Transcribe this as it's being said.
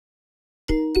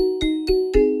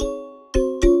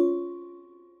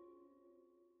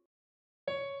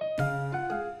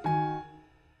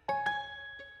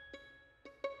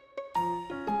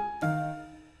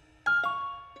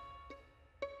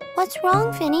What's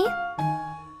wrong, Finny?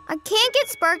 I can't get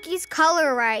Sparky's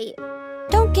color right.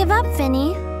 Don't give up,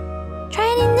 Finny. Try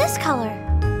it in this color.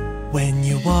 When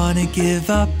you wanna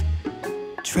give up,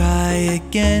 try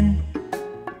again.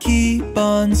 Keep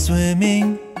on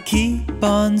swimming, keep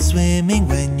on swimming.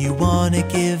 When you wanna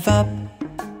give up,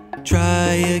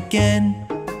 try again.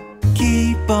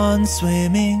 Keep on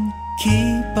swimming,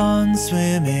 keep on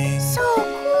swimming. So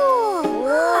cool!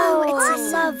 Wow, it's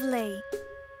it's lovely.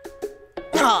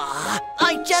 Aw,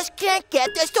 I just can't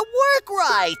get this to work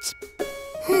right.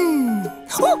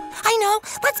 Oh, I know.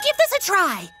 Let's give this a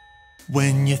try.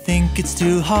 When you think it's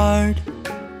too hard,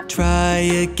 try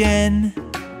again.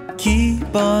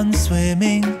 Keep on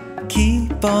swimming,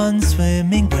 keep on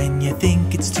swimming. When you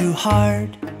think it's too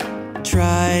hard,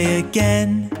 try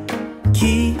again.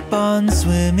 Keep on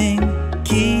swimming,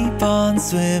 keep on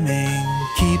swimming.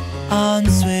 Keep on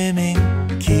swimming,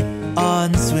 keep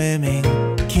on swimming.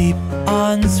 Keep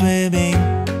on swimming,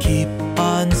 keep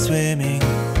on swimming.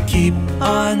 Keep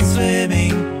on swimming,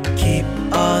 keep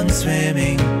on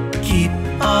swimming. Keep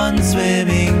on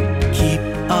swimming, keep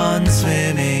on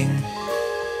swimming.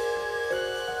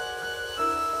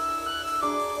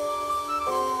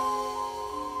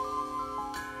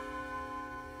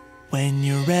 When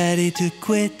you're ready to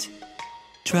quit,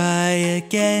 try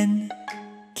again.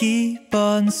 Keep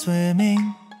on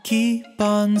swimming, keep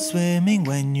on swimming.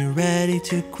 When you're ready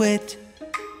to quit,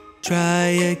 try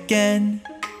again.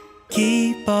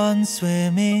 Keep on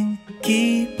swimming,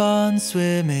 keep on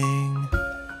swimming.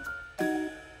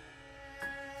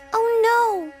 Oh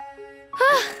no!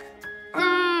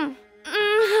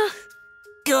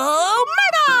 Go,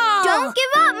 Myrtle! Don't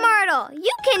give up, Myrtle.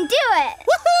 You can do it.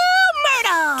 Woohoo,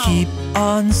 Myrtle! Keep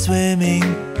on swimming,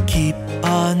 keep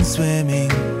on swimming.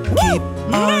 Keep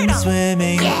on Myrtle!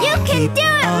 swimming, You can keep do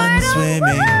it, on Myrtle.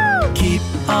 swimming. Woohoo! Keep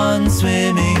on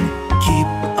swimming, keep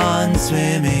on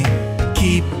swimming.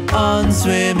 Keep on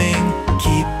swimming,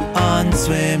 keep on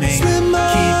swimming. Swim on,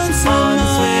 Keep swim on on,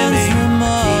 swimming, swim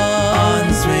keep on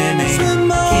swimming. Swim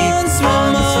on, Keep on swim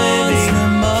on, swimming,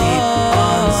 swim on. keep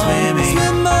on swimming.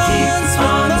 Swim on, Keep on swim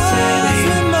on, swimming,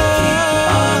 swim on. keep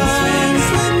on swimming.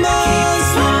 Swim on, Keep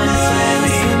on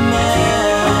swimming, swim on. keep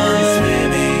on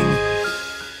swimming.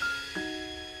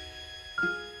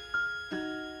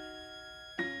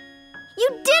 You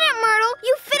did it, Myrtle.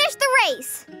 You finished the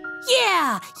race.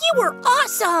 Yeah, you were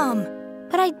awesome.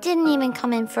 But I didn't even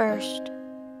come in first.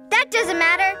 That doesn't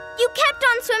matter. You kept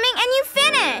on swimming and you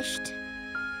finished.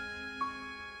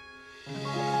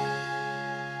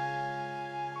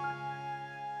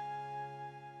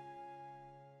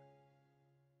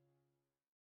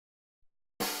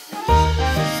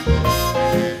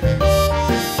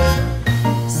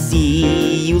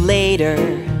 See you later.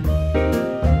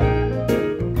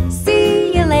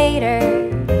 See you later.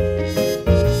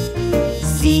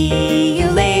 See you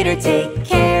later. Take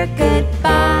care.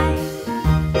 Goodbye.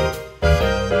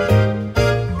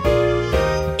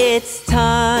 It's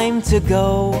time to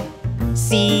go.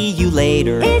 See you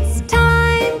later. It's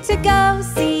time to go.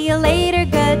 See you later.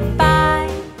 Goodbye.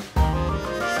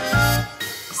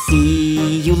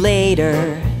 See you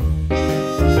later.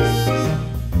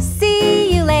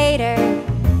 See you later.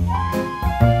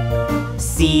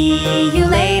 See you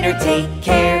later. Take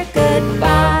care.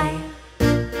 Goodbye.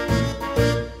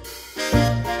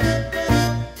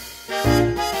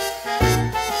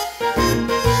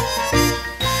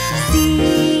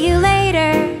 See you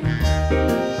later.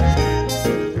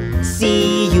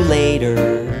 See you later.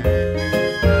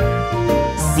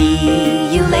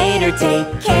 See you later.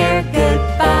 Take care.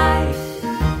 Goodbye.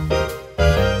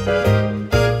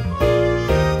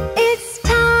 It's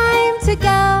time to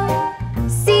go.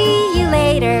 See you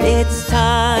later. It's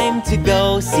time to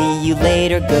go. See you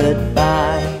later.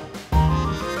 Goodbye.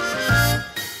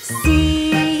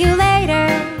 See you later.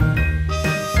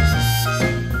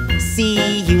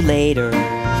 See you later.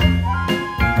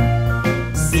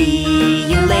 See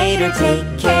you later. Take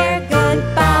care.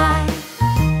 Goodbye.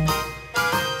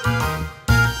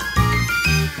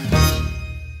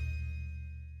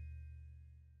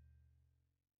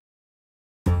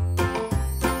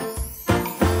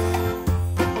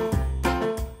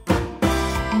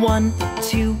 One,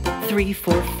 two, 3,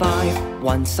 4, 5.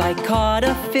 Once I caught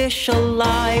a fish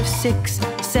alive. 6,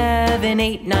 7,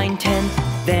 8, 9, 10.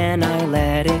 Then I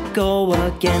let it go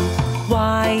again.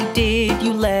 Why did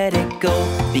you let it go?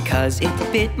 Because it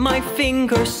bit my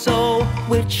finger so.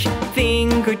 Which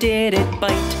finger did it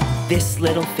bite? This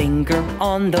little finger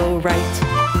on the right.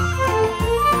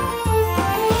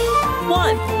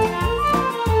 1,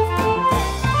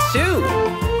 2,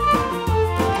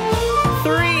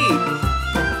 3,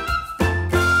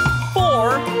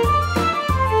 4,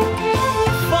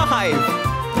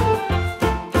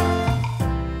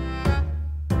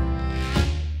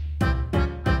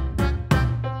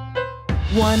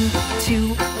 1,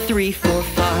 2, 3, 4,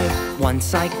 5.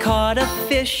 Once I caught a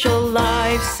fish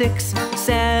alive. 6,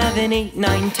 7, 8,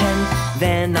 9, 10.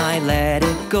 Then I let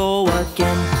it go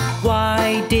again.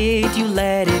 Why did you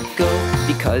let it go?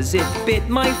 Because it bit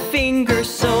my finger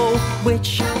so.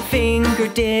 Which finger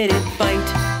did it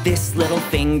bite? This little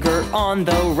finger on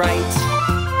the right.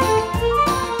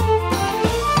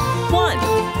 1,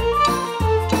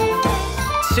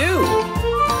 2,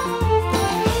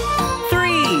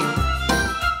 3,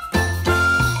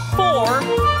 4,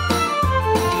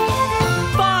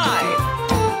 5.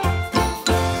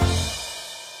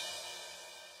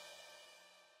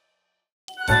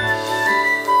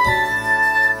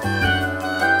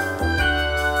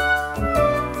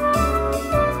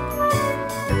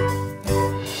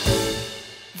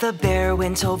 The bear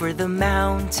went over the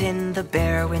mountain. The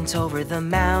bear went over the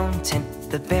mountain.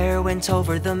 The bear went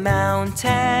over the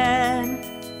mountain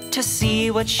to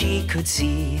see what she could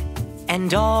see.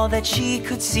 And all that she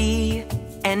could see,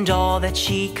 and all that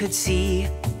she could see,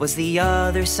 was the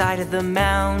other side of the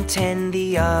mountain,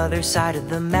 the other side of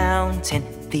the mountain,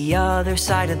 the other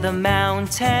side of the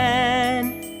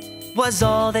mountain, was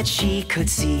all that she could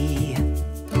see.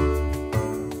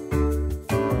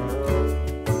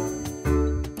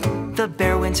 The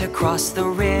bear went across the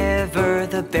river.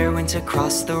 The bear went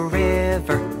across the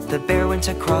river. The bear went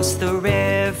across the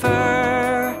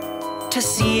river to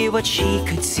see what she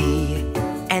could see.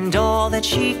 And all that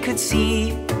she could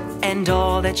see, and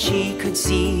all that she could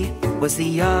see, was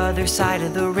the other side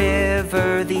of the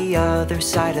river, the other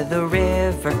side of the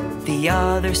river, the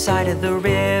other side of the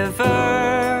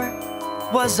river,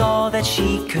 was all that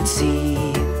she could see.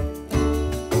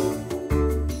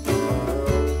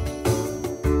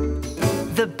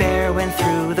 The bear went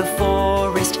through the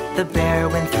forest. The bear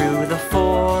went through the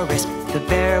forest. The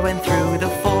bear went through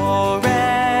the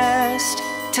forest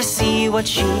to see what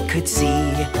she could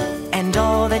see. And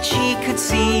all that she could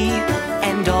see,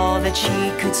 and all that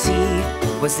she could see,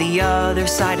 was the other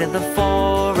side of the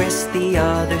forest, the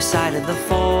other side of the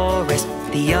forest,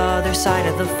 the other side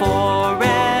of the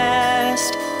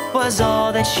forest, was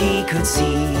all that she could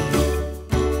see.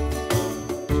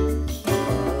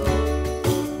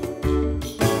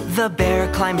 The bear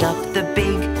climbed up the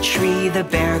big tree. The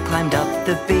bear climbed up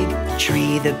the big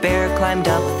tree. The bear climbed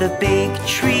up the big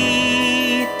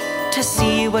tree to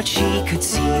see what she could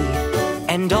see.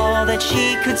 And all that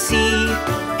she could see,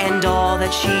 and all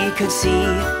that she could see,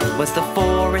 was the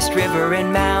forest, river,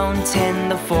 and mountain.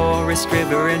 The forest,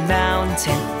 river, and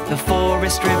mountain. The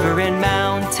forest, river, and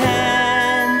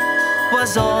mountain,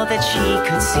 was all that she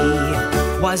could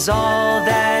see, was all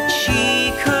that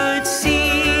she could see.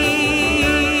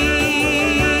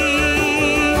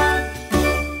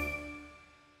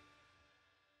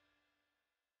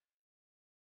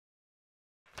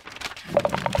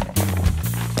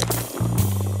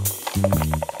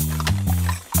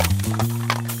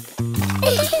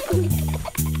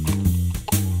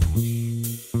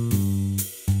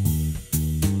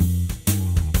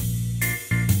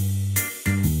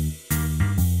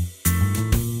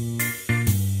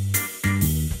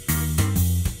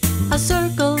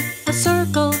 A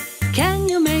circle, can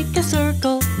you make a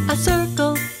circle? A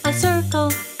circle,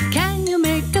 can you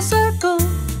make a circle?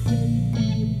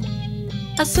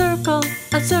 A circle,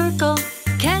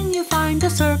 can you find a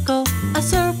circle? A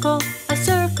circle,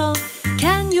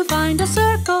 can you find a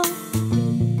circle?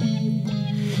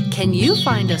 Can you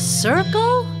find a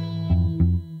circle?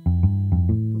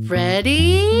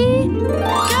 Ready?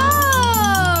 Go!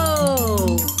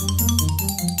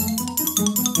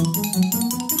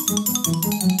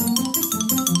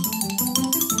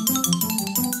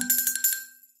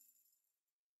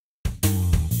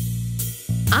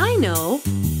 I know.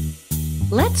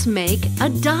 Let's make a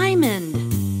diamond.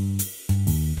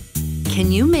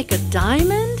 Can you make a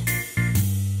diamond?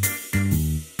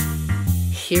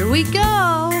 Here we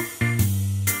go.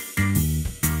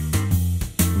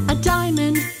 A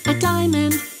diamond,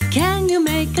 can you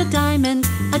make a diamond?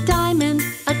 A diamond,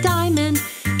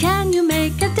 can you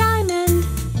make a diamond?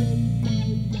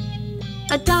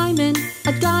 A diamond,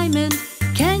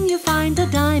 can you find a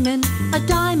diamond? A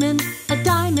diamond,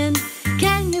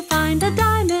 can you find a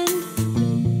diamond?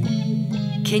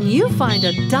 Can you find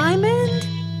a diamond?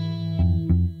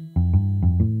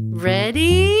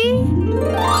 Ready?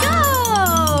 Go!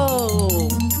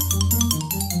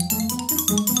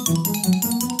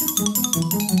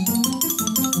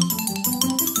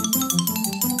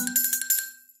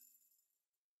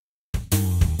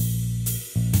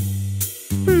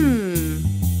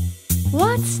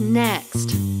 What's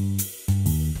next?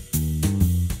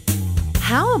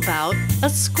 How about a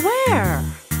square?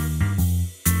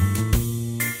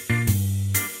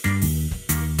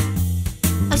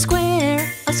 square,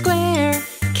 a square.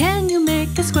 Can you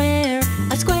make a square?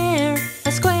 A square,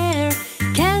 a square.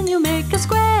 Can you make a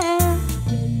square?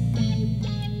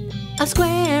 A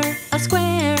square, a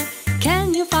square.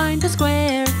 Can you find a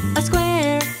square? A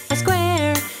square, a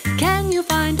square. Can you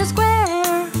find a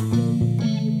square?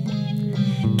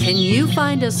 Can you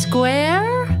find a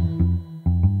square?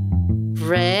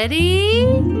 Ready?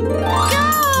 Go!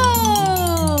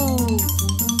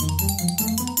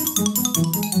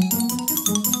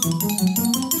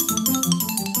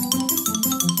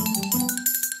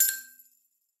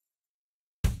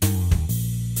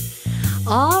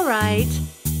 All right,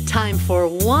 time for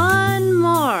one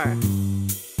more.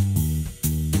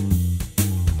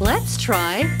 Let's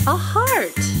try a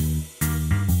heart.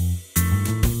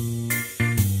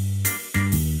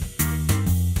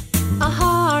 A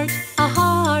heart, a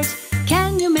heart.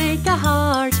 Can you make a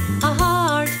heart? A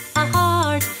heart, a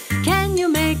heart. Can you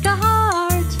make a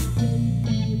heart?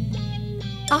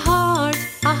 A heart,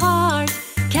 a heart.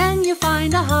 Can you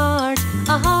find a heart?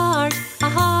 A heart, a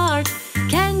heart.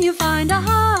 Can you find a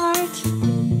heart?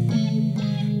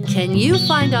 Can you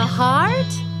find a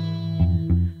heart?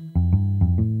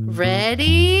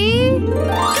 Ready?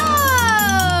 Go!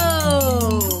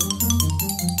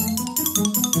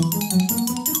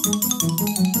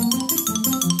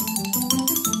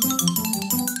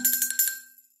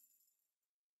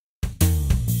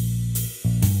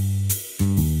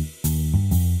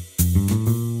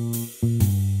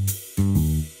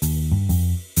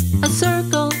 A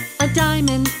circle, a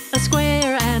diamond, a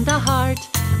square and a heart.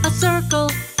 A circle,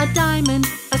 a diamond,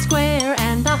 a square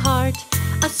and a heart.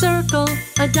 A circle,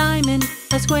 a diamond,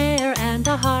 a square and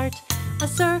a heart. A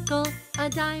circle, a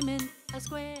diamond, a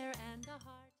square and a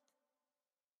heart.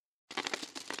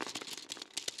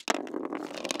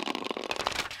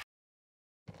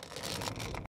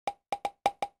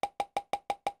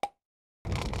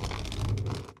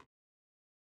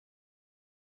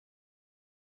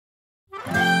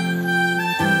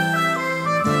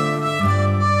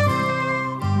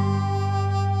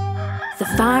 The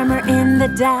farmer in the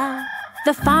dell,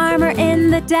 the farmer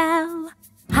in the dell.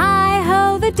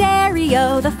 Hi-ho, the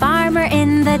dairy-o, the farmer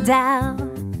in the dell.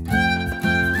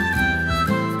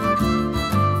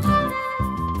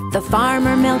 The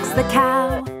farmer milks the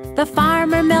cow, the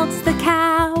farmer milks the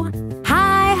cow.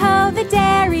 Hi-ho, the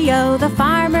dairy-o, the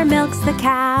farmer milks the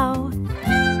cow.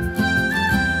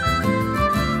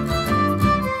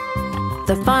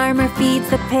 The farmer feeds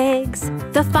the pigs,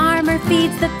 the farmer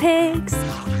feeds the pigs.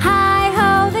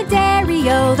 Hi-ho, the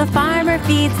dairy-o, the farmer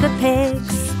feeds the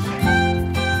pigs.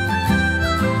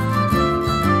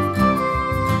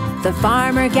 The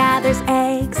farmer gathers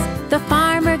eggs, the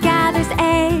farmer gathers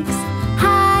eggs.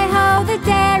 Hi-ho, the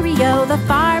dairy-o, the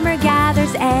farmer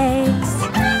gathers eggs.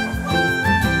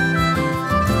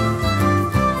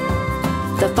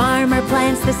 The farmer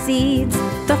plants the seeds,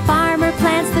 the farmer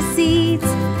plants the seeds.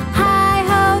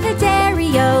 Hi-ho, the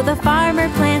dairy-o, the farmer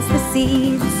plants the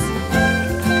seeds.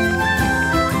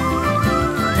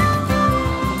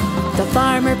 The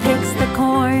farmer picks the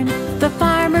corn, the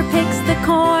farmer picks the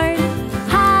corn.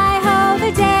 Hi-ho,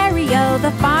 the dairy-o,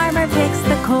 the farmer picks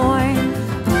the corn.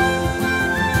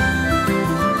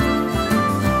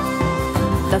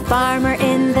 The farmer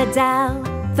in the dell,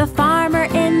 the farmer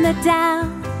in the dell.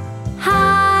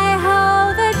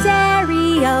 Hi-ho, the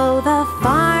dairy-o, the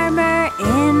farmer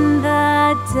in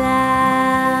the dell.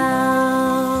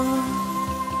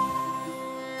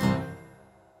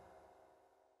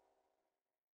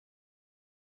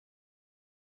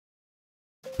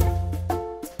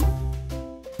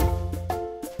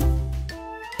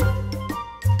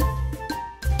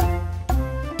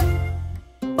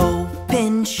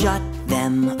 Open, shut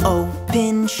them,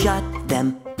 open, shut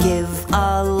them. Give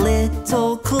a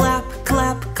little clap,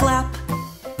 clap, clap.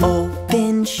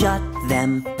 Open, shut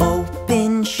them,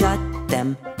 open, shut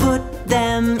them. Put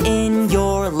them in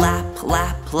your lap,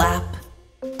 lap, lap.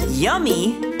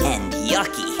 Yummy and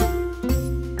yucky.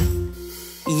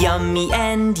 Yummy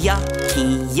and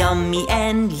yucky, yummy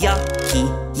and yucky.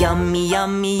 Yummy,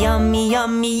 yummy, yummy,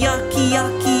 yummy, yucky,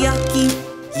 yucky, yucky.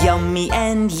 Yummy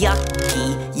and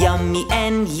yucky, yummy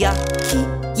and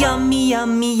yucky. Yummy,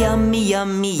 yummy, yummy,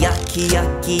 yummy, yucky,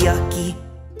 yucky, yucky.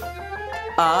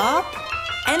 Up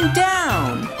and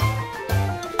down.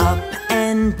 Up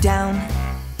and down.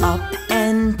 Up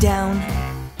and down.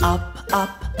 Up,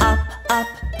 up, up, up.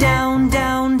 Down,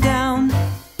 down, down.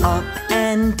 Up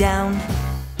and down.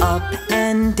 Up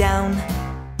and down.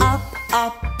 Up,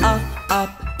 up, up,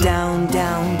 up. Down,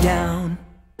 down, down.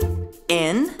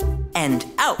 In and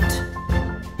out.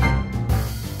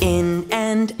 In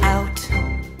and out.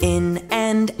 In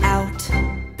and out.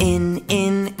 In,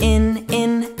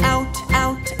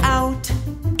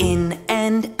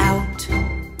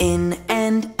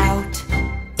 and out.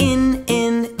 In,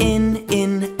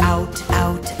 out,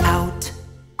 out, out.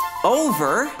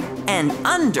 Over and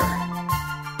under.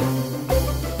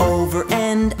 Over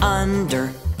and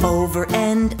under. Over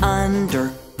and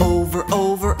under. Over,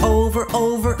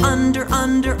 under,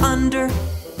 under.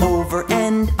 Over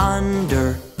and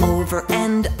under. Over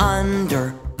and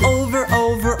under. Over,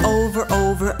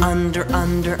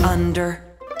 under, under.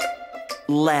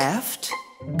 Left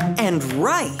and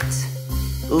right.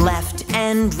 Left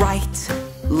and right.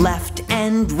 Left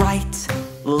and right.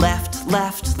 Left,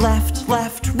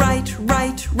 right,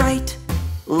 right.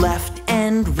 Left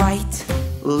and right.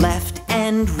 Left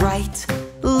and right.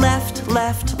 Left,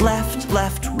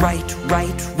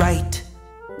 right, right.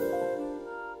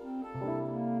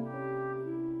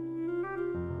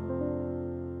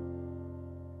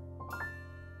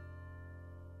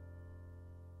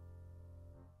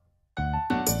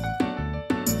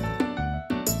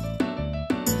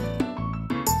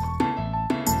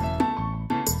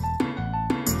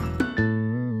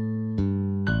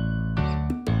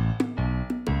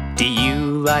 Do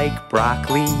you like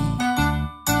broccoli?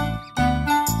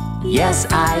 Yes,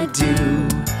 I do.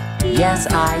 Yes,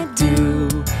 I do.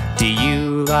 Do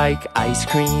you like ice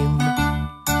cream?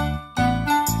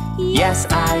 Yes,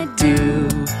 I do.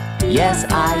 Yes,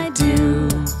 I do.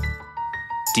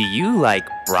 Do you like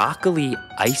broccoli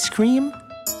ice cream?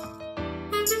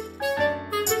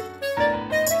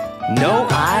 No,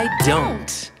 I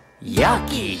don't.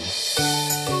 Yucky.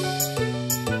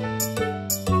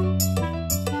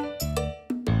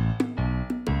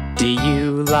 Do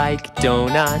you like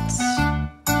donuts?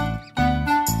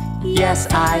 Yes,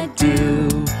 I do.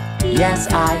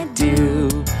 Yes, I do.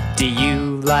 Do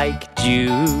you like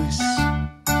juice?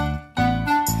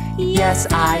 Yes,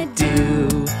 I do.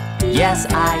 Yes,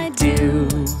 I do.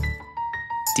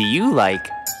 Do you like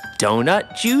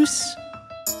donut juice?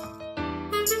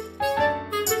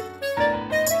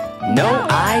 No,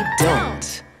 I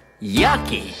don't.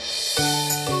 Yucky.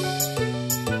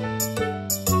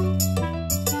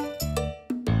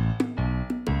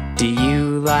 Do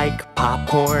you like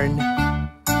popcorn?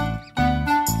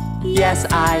 Yes,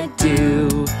 I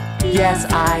do. Yes,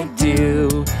 I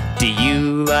do. Do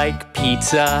you like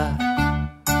pizza?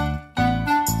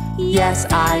 Yes,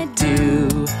 I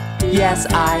do. Yes,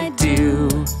 I do.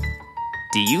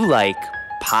 Do you like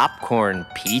popcorn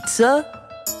pizza?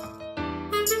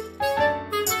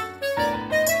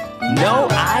 No,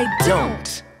 I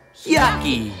don't.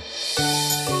 Yucky.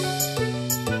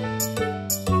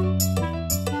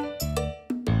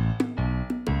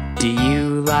 Do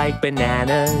you like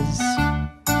bananas?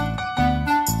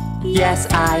 Yes,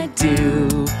 I do.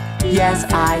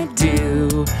 Yes, I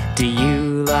do. Do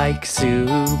you like soup?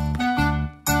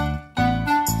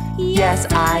 Yes,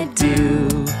 I do.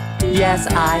 Yes,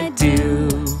 I do.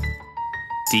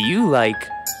 Do you like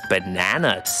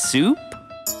banana soup?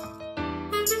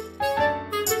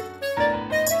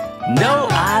 No,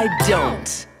 I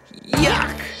don't.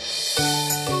 Yuck!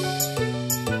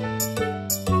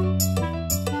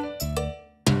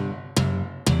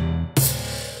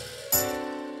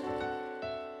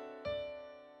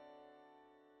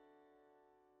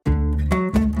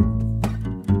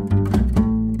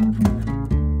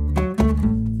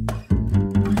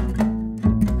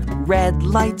 Red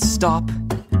light stop,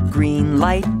 green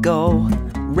light go.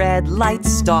 Red light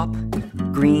stop,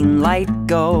 green light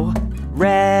go.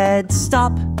 Red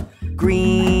stop,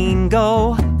 green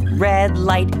go. Red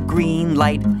light, green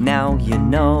light, now you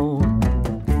know.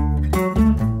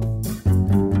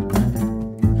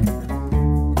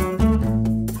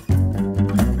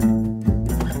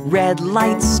 Red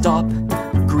light stop,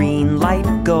 green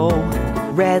light go.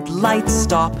 Red light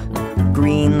stop,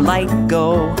 green light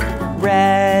go.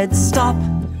 Red stop,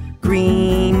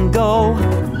 green go.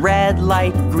 Red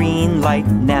light, green light,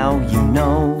 now you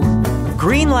know.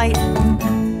 Green light.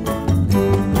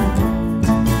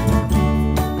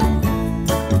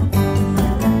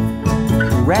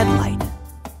 Red light.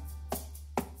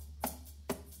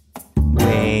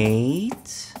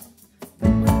 Wait.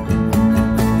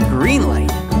 Green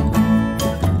light.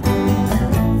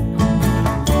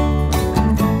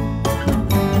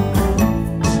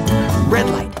 Red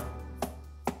light.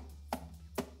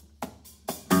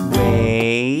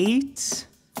 Wait.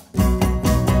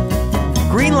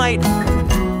 Green light.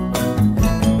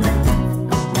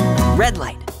 Red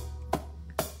light.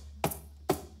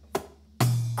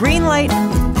 Green light.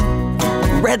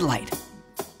 Red light.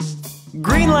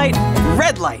 Green light.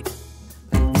 Red light.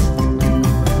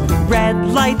 Red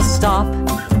light stop.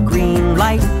 Green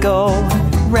light go.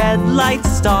 Red light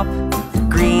stop.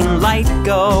 Green light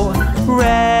go.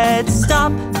 Red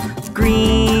stop.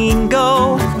 green,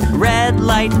 go. Red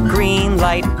light, green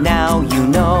light, now you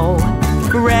know.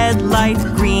 Red light,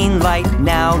 green light,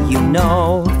 now you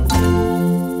know.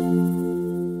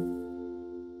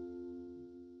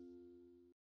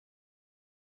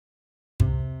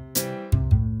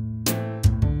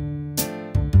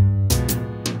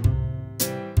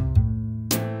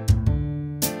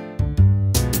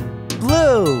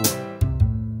 Blue.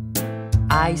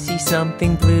 I see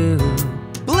something blue.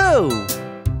 Blue.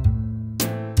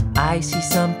 I see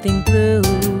something blue.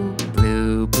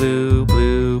 Blue, blue,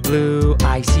 blue, blue.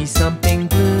 I see something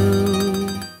blue.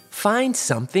 Find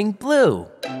something blue.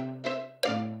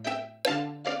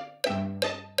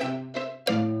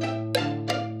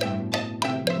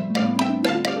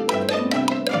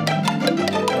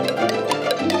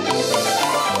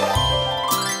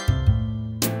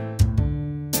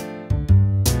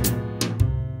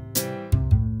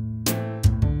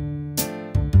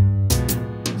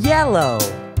 Yellow.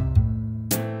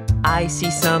 I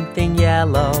see something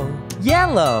yellow.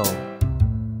 Yellow.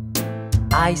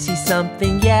 I see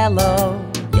something yellow.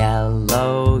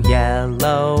 Yellow,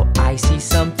 yellow. I see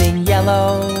something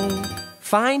yellow.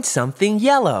 Find something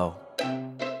yellow.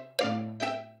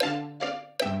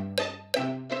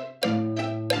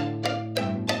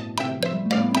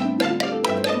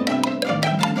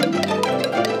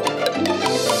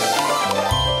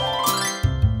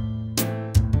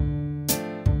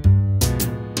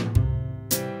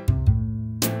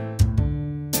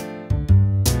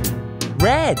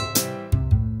 Red.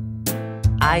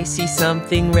 I see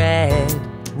something red.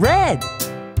 Red.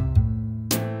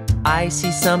 I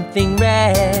see something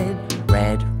red.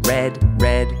 Red, red,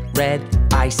 red, red.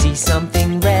 I see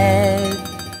something red.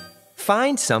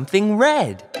 Find something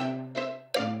red.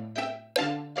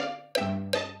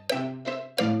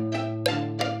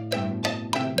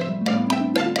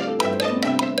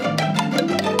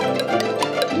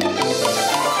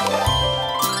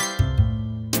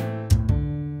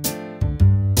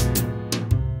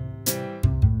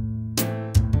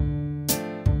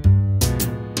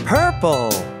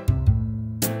 Purple.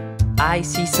 I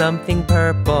see something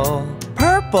purple.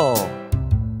 Purple.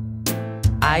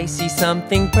 I see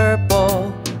something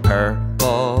purple.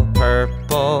 Purple,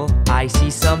 purple. I see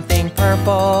something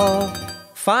purple.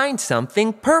 Find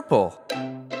something purple.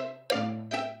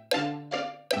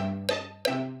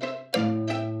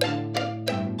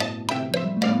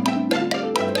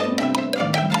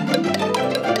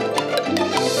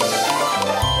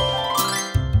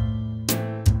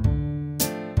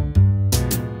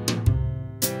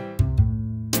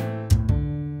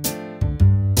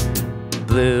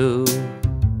 Blue,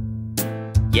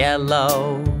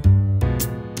 yellow,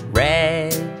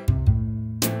 red,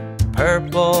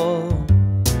 purple.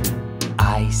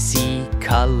 I see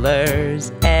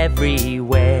colors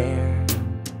everywhere.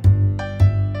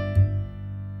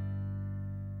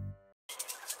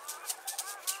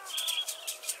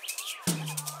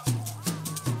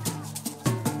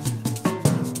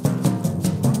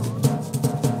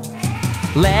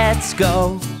 Let's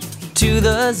go to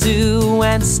the zoo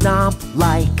and stomp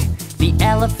like the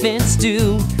elephants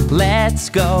do. Let's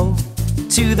go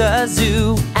to the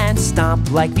zoo and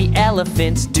stomp like the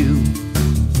elephants do.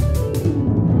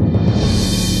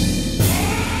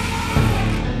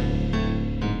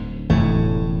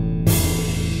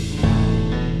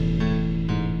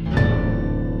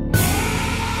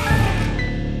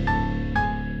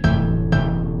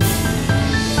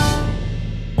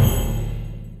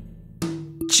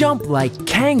 Jump like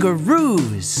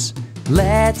kangaroos.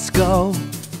 Let's go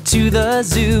to the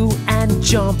zoo and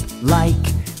jump like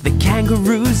the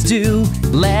kangaroos do.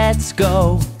 Let's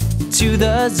go to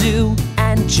the zoo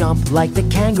and jump like the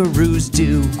kangaroos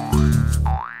do.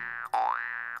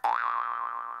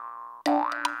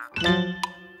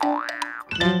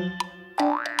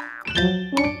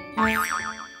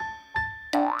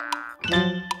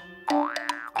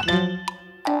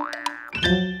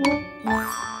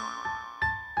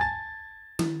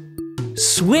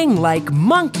 Swing like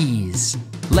monkeys.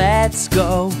 Let's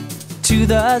go to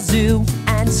the zoo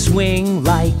and swing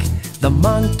like the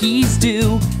monkeys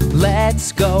do.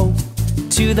 Let's go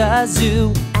to the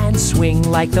zoo and swing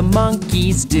like the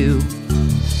monkeys do.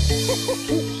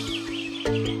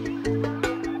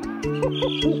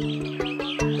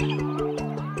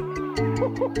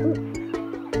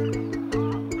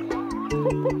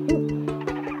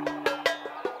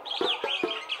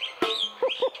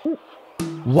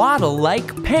 Waddle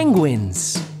like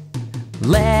penguins.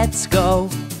 Let's go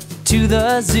to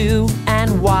the zoo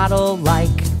and waddle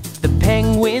like the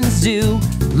penguins do.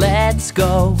 Let's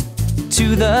go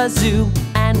to the zoo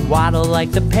and waddle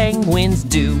like the penguins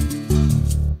do.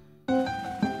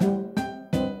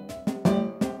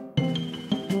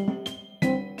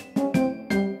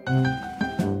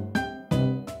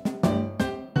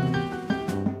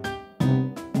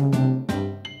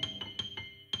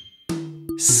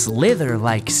 slither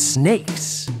like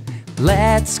snakes.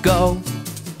 Let's go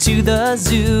to the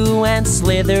zoo and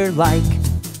slither like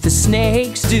the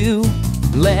snakes do.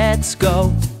 Let's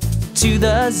go to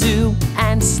the zoo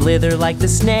and slither like the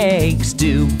snakes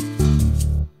do.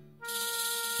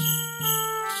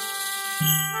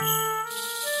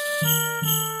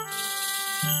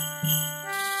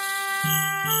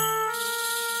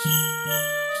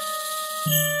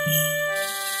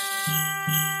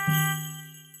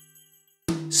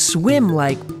 Swim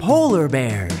like polar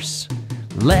bears.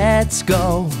 Let's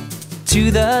go to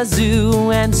the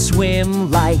zoo and swim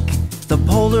like the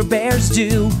polar bears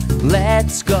do.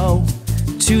 Let's go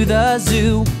to the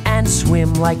zoo and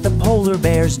swim like the polar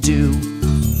bears do.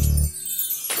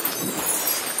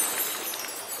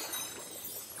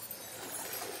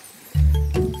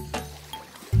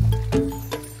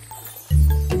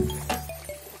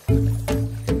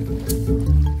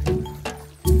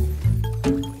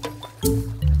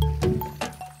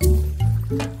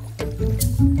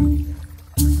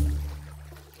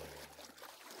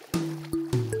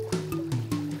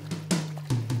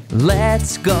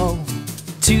 Let's go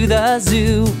to the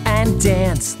zoo and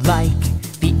dance like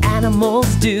the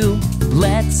animals do.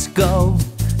 Let's go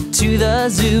to the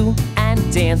zoo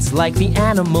and dance like the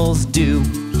animals do.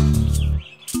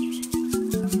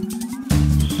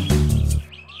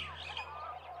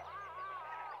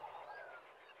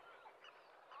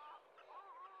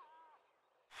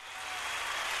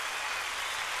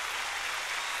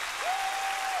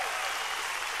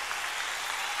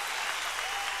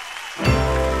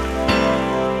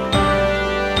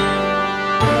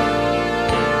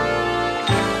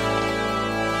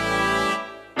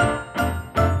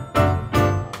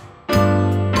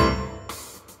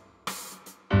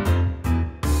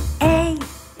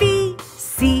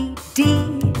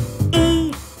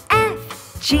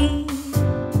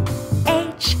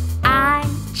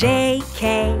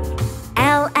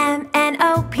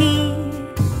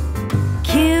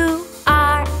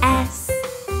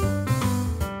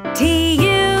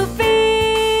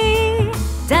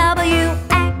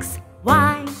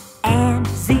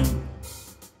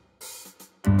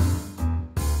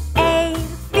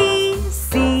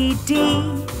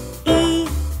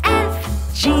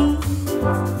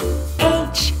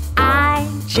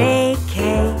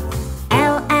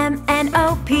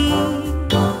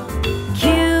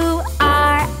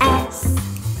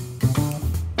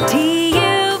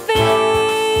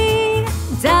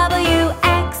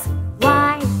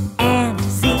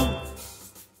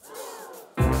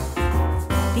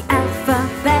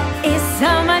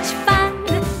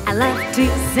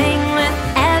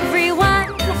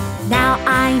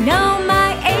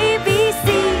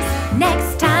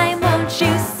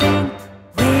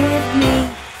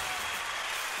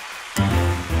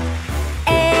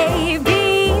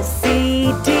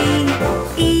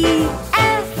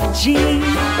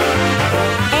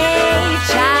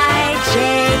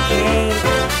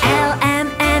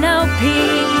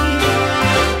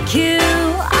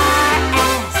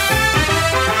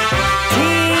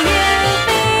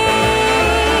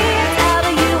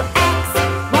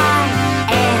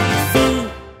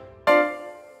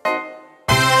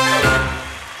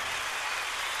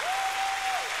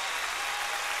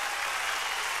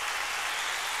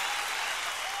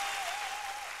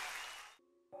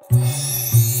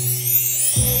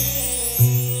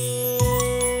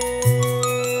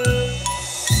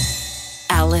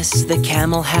 Alice the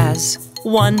camel has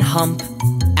one hump.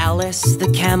 Alice the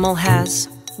camel has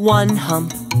one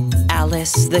hump.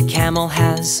 Alice the camel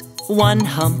has one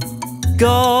hump.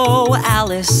 Go,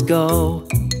 Alice, go.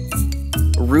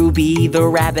 Ruby the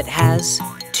rabbit has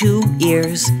 2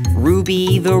 ears.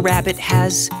 Ruby the rabbit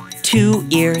has 2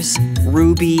 ears.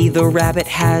 Ruby the rabbit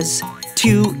has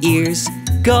 2 ears.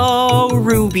 Go,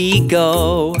 Ruby,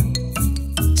 go.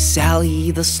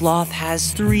 Sally the sloth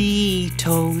has 3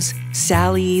 toes.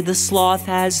 Sally the sloth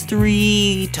has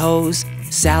 3 toes.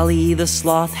 Sally the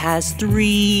sloth has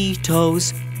 3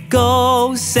 toes.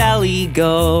 Go, Sally,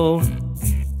 go.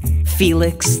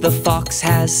 Felix the fox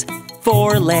has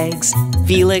 4 legs.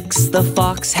 Felix the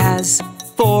fox has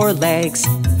 4 legs.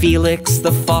 Felix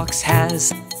the fox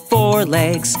has 4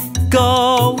 legs.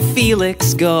 Go,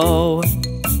 Felix, go.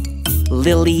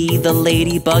 Lily the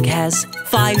ladybug has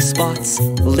 5 spots.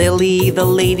 Lily the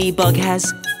ladybug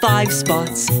has 5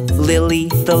 spots. Lily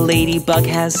the ladybug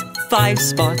has 5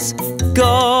 spots.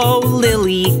 Go,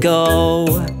 Lily, go.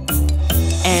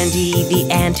 Andy the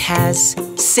ant has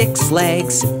 6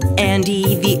 legs.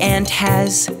 Andy the ant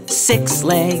has 6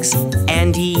 legs.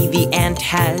 Andy the ant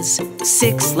has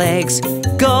 6 legs.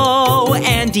 Go,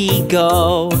 Andy,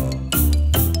 go.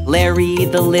 Larry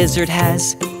the lizard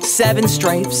has 7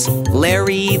 stripes.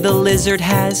 Larry the lizard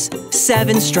has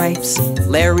 7 stripes.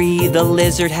 Larry the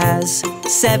lizard has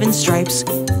 7 stripes.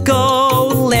 Go,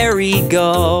 Larry,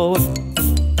 go.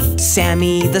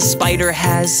 Sammy the spider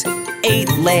has 8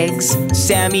 legs.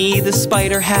 Sammy the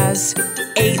spider has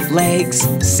 8 legs.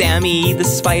 Sammy the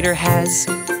spider has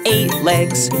 8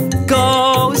 legs.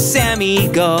 Go, Sammy,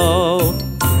 go.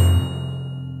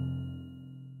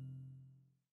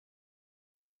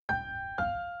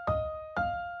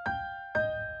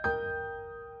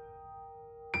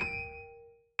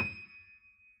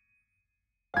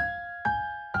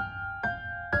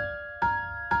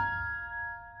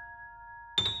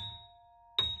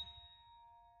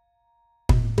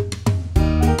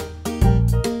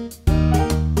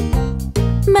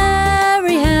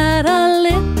 Mary had a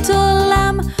little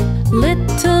lamb,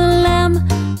 little lamb,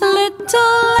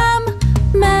 little lamb.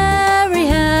 Mary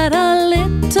had a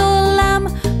little lamb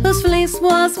whose fleece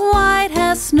was white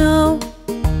as snow.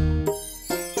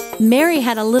 Mary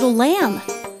had a little lamb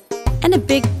and a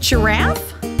big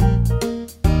giraffe.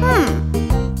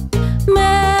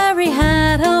 Mary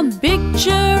had a big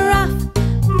giraffe,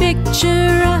 big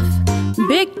giraffe,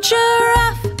 big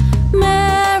giraffe.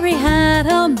 Mary had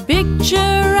a big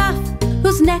giraffe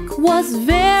whose neck was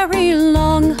very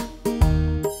long.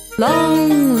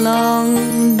 Long,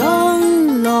 long,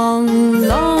 long, long,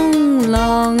 long,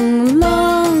 long,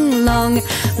 long, long.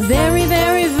 Very,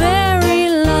 very, very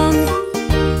long.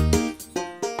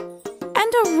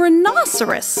 And a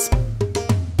rhinoceros.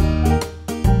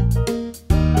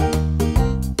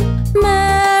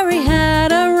 Mary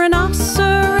had a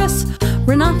rhinoceros,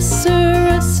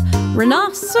 rhinoceros,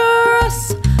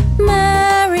 rhinoceros.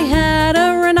 Mary had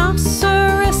a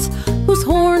rhinoceros whose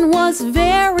horn was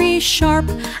very sharp.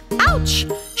 Ouch!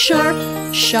 Sharp,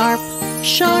 sharp,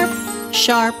 sharp,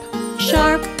 sharp,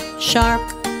 sharp, sharp,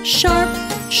 sharp,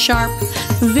 sharp.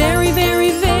 Very,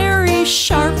 very, very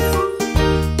sharp.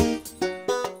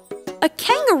 A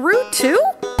kangaroo too?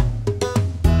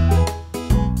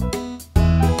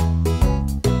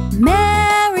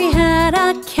 Mary had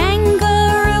a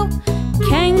kangaroo,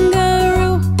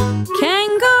 kangaroo,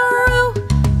 kangaroo.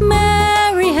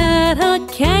 Mary had a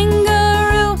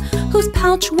kangaroo whose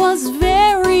pouch was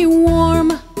very warm.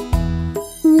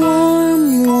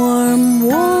 Warm, warm,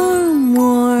 warm,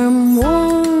 warm,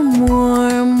 warm,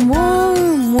 warm,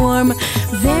 warm, warm.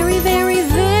 Very, very,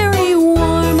 very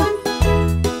warm.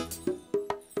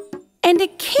 And a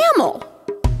camel.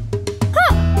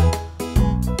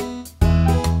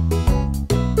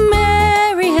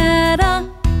 Mary had a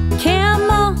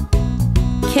camel,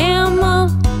 camel,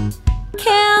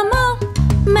 camel.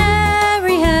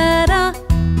 Mary had a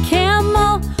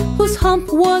camel whose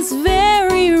hump was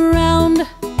very round.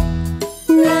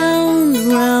 Round,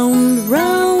 round,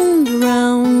 round,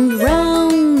 round,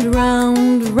 round,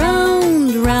 round,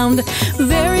 round, round.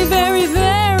 Very, very,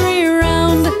 very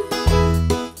round.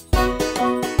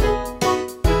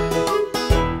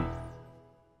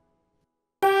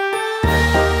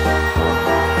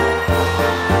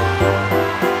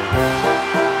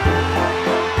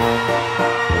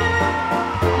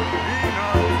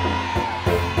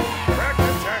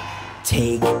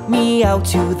 Take me out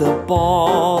to the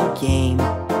ball game.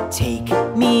 Take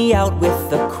me out with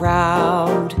the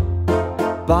crowd.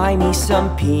 Buy me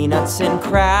some peanuts and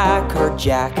Cracker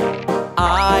Jack.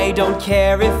 I don't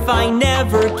care if I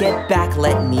never get back.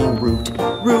 Let me root,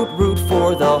 root, root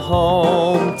for the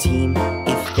home team.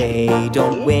 If they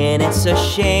don't win, it's a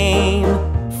shame.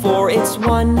 For it's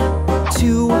 1,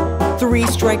 2, 3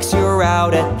 strikes, you're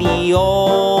out at the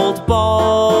old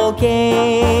ball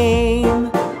game.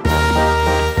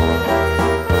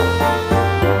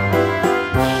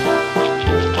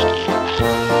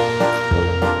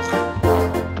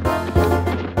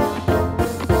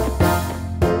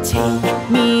 Take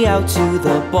me out to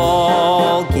the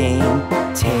ball game.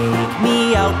 Take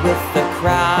me out with the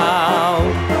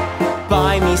crowd.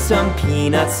 Buy me some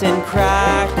peanuts and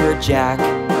Cracker Jack.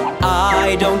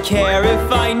 I don't care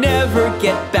if I never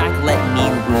get back. Let me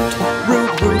root,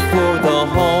 root, root for the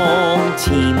home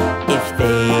team. If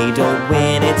they don't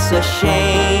win, it's a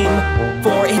shame.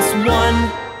 For it's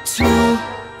 1, 2,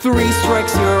 3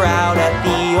 strikes, you're out at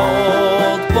the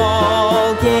old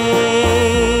ball game.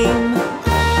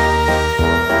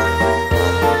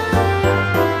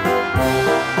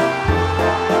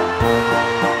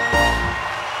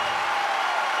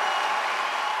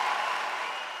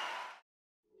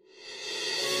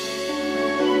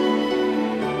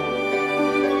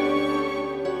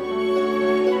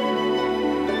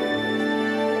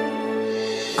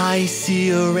 I see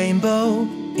a rainbow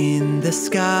in the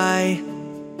sky.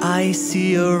 I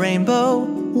see a rainbow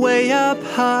way up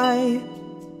high.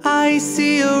 I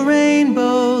see a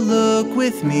rainbow, look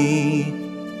with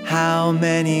me. How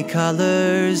many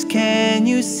colors can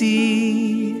you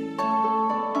see?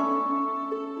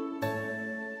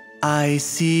 I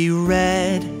see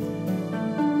red,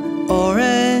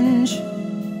 orange,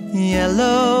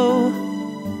 yellow,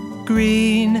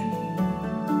 green.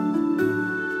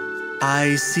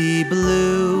 I see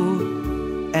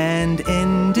blue and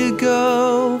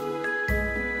indigo,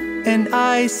 and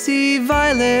I see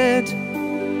violet,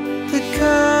 the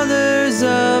colors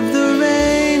of the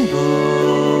rainbow.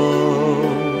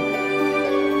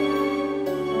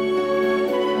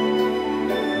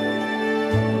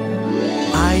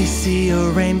 I see a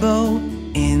rainbow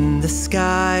in the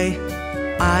sky.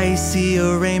 I see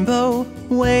a rainbow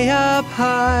way up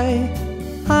high.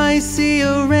 I see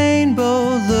a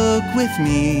rainbow, look with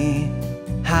me.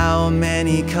 How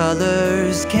many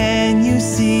colors can you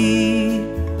see?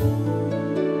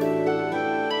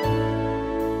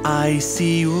 I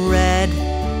see red,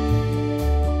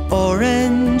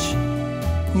 orange,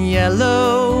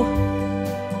 yellow,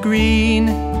 green.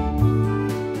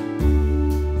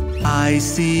 I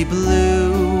see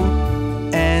blue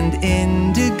and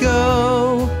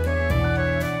indigo,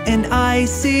 and I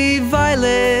see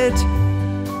violet,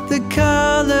 the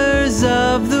colors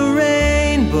of the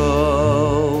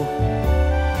rainbow.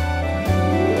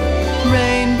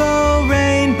 Rainbow,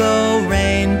 rainbow,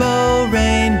 rainbow,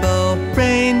 rainbow,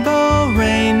 rainbow,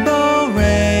 rainbow,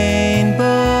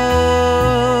 rainbow,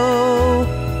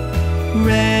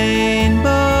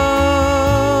 rainbow.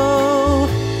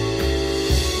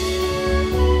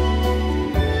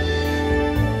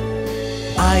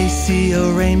 I see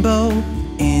a rainbow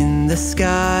in the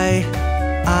sky.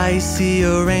 I see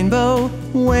a rainbow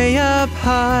way up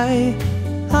high.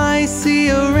 I see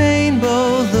a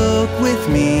rainbow, look with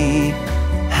me.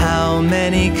 How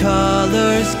many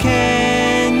colors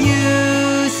can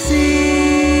you see?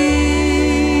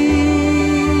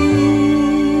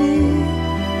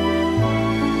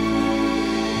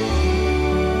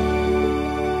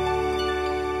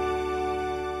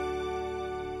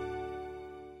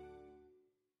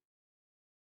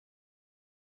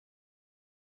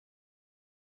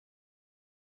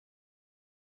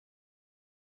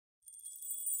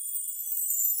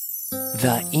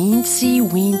 The Eensy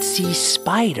Weensy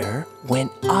spider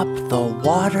went up the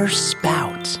water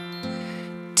spout.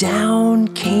 Down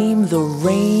came the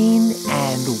rain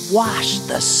and washed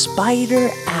the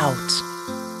spider out.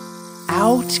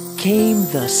 Out came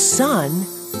the sun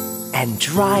and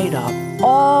dried up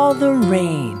all the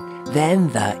rain. Then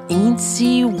the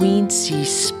Eensy Weensy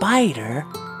spider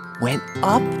went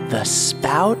up the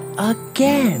spout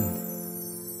again.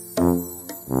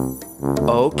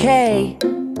 Okay.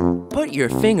 Put your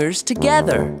fingers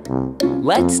together.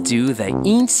 Let's do the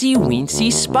Eensy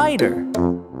Weensy spider.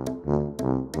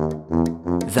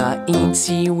 The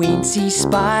Eensy Weensy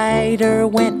spider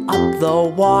went up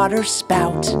the water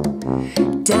spout.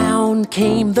 Down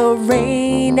came the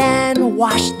rain and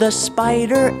washed the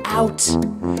spider out.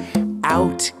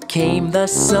 Out came the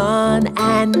sun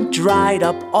and dried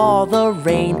up all the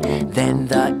rain. Then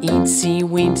the Eensy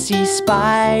Weensy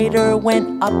spider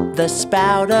went up the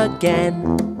spout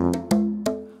again.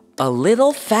 A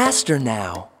little faster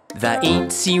now. The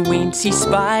Eensy Weensy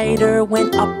spider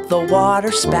went up the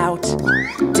water spout.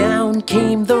 Down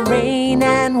came the rain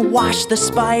and washed the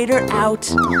spider out.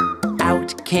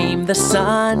 Out came the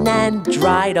sun and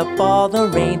dried up all the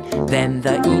rain. Then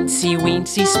the Eensy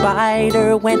Weensy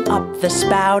spider went up the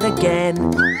spout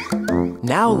again.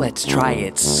 Now let's try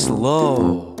it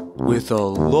slow, with a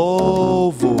low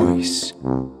voice.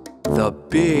 The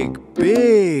big,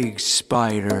 big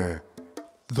spider.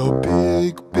 The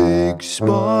big, big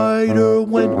spider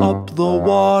went up the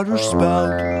water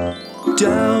spout.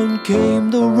 Down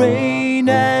came the rain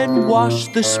and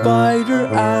washed the spider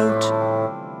out.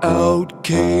 Out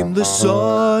came the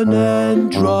sun and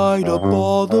dried up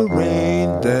all the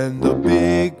rain. Then the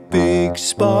big, big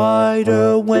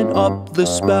spider went up the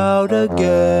spout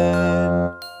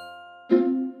again.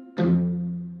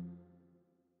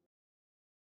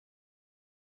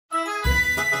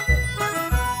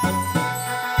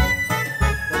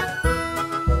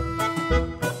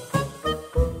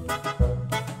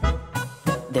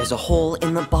 There's a hole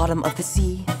in the bottom of the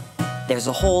sea. There's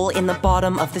a hole in the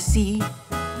bottom of the sea.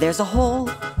 There's a hole,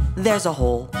 there's a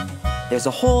hole. There's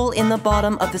a hole in the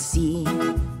bottom of the sea.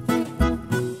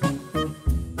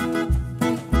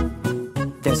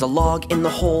 There's a log in the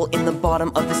hole in the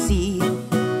bottom of the sea.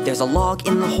 There's a log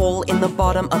in the hole in the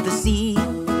bottom of the sea.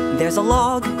 There's a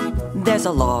log, there's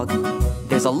a log.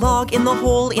 There's a log in the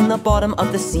hole in the bottom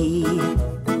of the sea.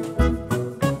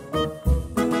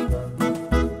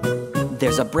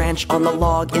 There's a branch on the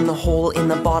log in the hole in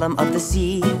the bottom of the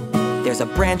sea. There's a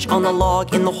branch on the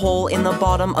log in the hole in the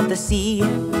bottom of the sea.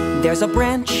 There's a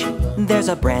branch, there's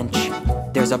a branch.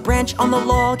 There's a branch on the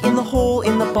log in the hole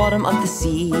in the bottom of the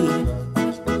sea.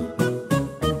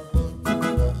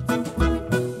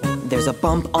 There's a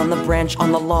bump on the branch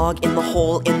on the log in the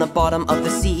hole in the bottom of the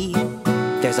sea.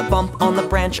 There's a bump on the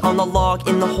branch on the log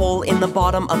in the hole in the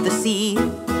bottom of the sea.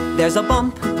 There's a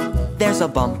bump, there's a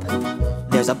bump.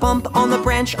 There's a bump on the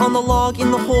branch on the log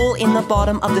in the hole in the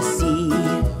bottom of the sea.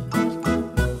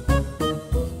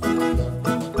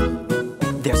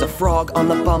 There's a frog on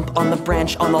the bump on the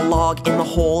branch on the log in the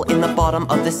hole in the bottom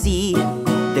of the sea.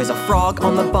 There's a frog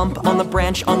on the bump on the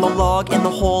branch on the log in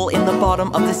the hole in the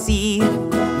bottom of the sea.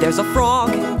 There's a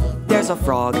frog, there's a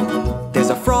frog. There's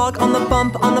a frog on the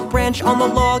bump on the branch on the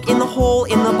log in the hole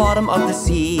in the bottom of the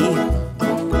sea.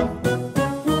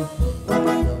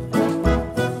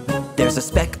 There's a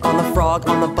speck on the frog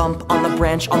on the bump on the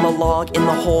branch on the log in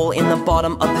the hole in the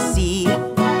bottom of the sea.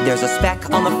 There's a speck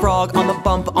on the frog on the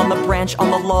bump on the branch on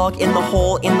the log in the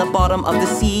hole in the bottom of the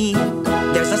sea.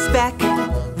 There's a speck,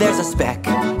 there's a speck.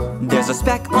 There's a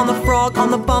speck on the frog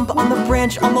on the bump on the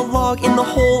branch on the log in the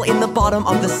hole in the bottom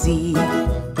of the sea.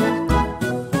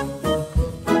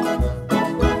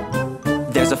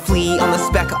 There's a flea on the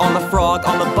speck on the frog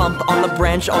on the bump on the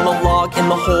branch on the log in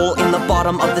the hole in the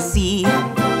bottom of the sea.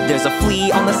 There's a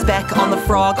flea on the speck on the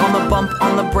frog on the bump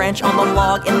on the branch on the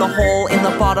log in the hole in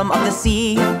the bottom of the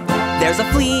sea. There's a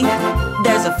flea,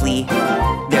 there's a flea.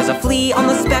 There's a flea on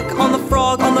the speck on the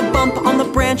frog on the bump on the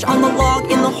branch on the log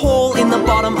in the hole in the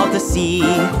bottom of the sea.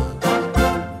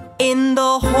 In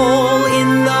the hole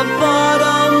in the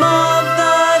bottom of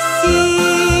the sea.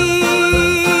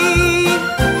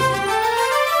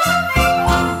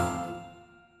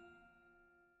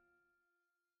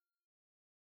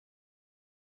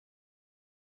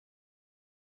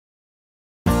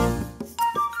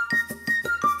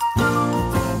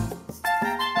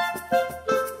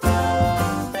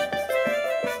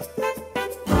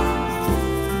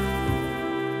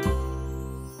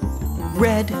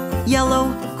 Red,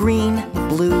 yellow, green,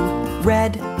 blue.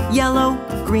 Red, yellow,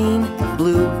 green,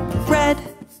 blue. Red,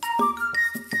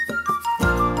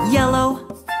 yellow,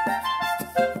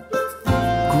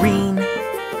 green,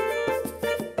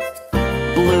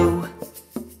 blue.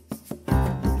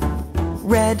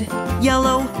 Red,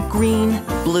 yellow, green,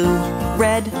 blue.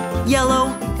 Red,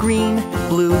 yellow, green,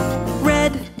 blue.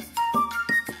 Red,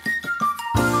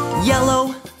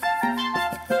 yellow,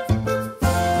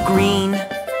 green,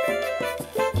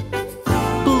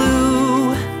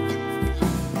 blue.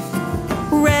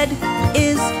 Red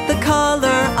is the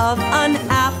color of an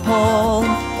apple.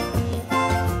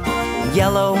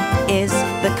 Yellow is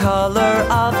the color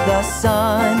of the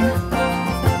sun.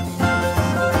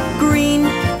 Green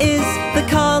is the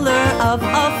color of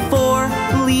a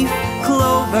four-leaf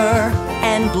clover.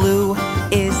 And blue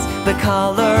is the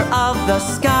color of the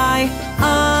sky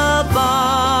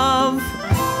above.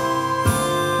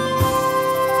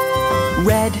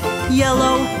 Red,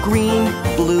 yellow, green,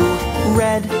 blue.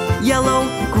 Red, yellow,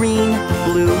 green,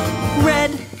 blue.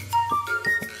 Red,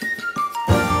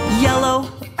 yellow,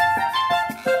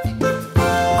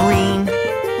 green,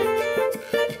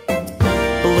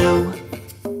 blue.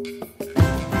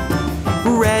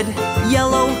 Red,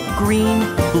 yellow, green,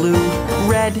 blue.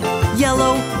 Red,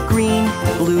 yellow, green,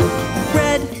 blue.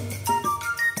 Red,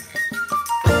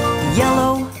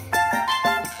 yellow,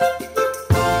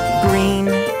 green,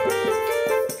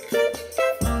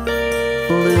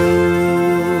 blue.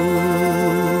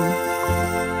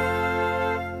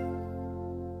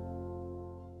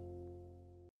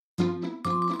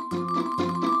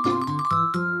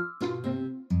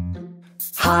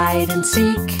 Hide and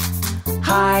seek,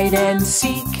 hide and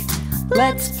seek.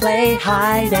 Let's play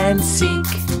hide and seek.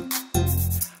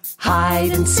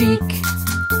 Hide and seek,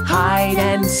 hide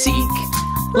and seek.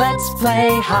 Let's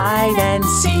play hide and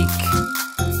seek.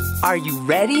 Are you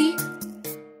ready?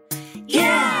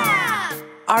 Yeah!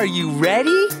 Are you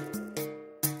ready?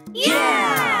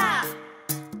 Yeah!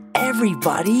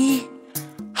 Everybody,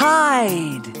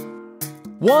 hide.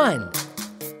 1,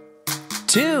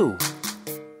 2,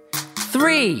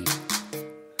 3,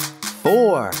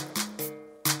 4,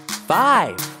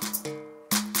 5,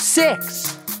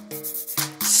 6,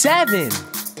 7,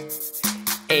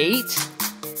 8,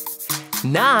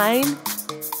 9,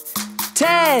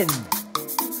 10.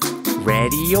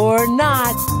 Ready or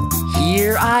not,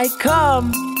 here I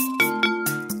come.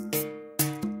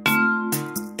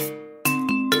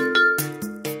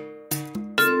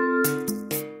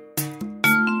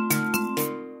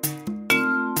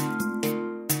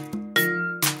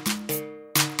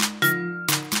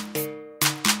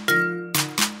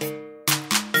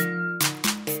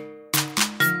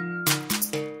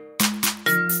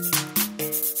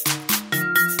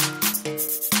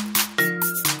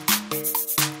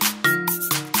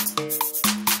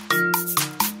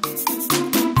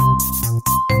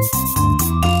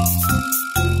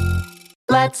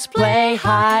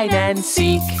 hide and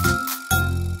seek.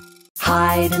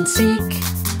 Hide and seek,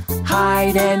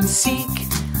 hide and seek.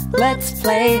 Let's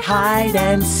play hide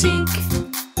and seek.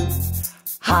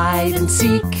 Hide and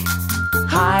seek,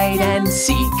 hide and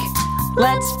seek.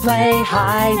 Let's play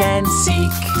hide and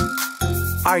seek.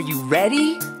 Are you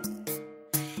ready?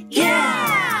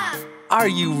 Yeah! Are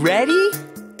you ready?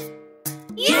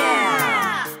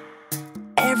 Yeah!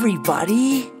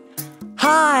 Everybody,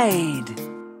 hide.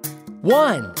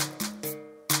 1,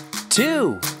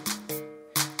 2,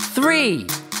 3,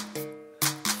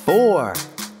 4,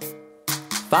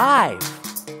 5,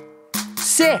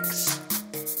 6,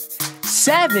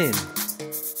 7,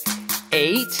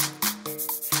 8,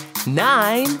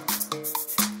 9,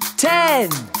 10.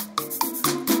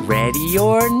 Ready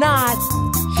or not,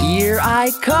 here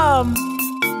I come.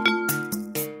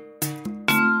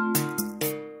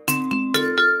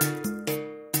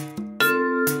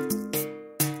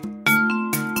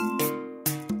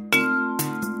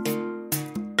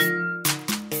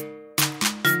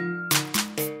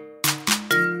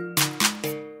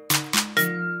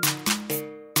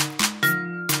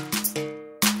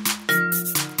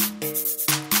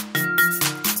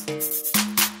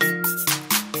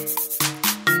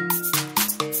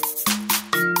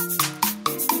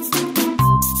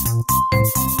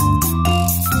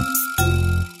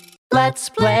 Let's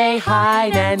play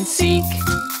hide and seek.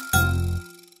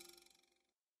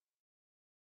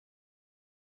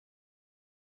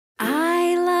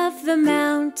 I love the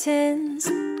mountains.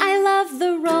 I love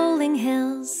the rolling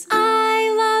hills. I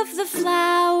love the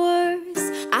flowers.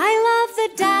 I love the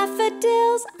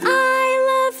daffodils. I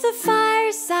love the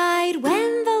fireside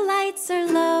when the lights are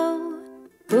low.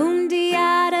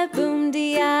 Boom-de-yada,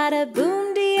 boom-de-yada,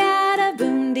 boom-de-yada,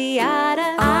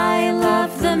 boom-de-yada. I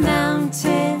love the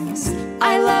mountains.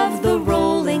 I love the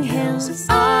rolling hills.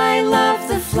 I love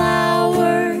the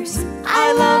flowers.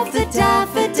 I love the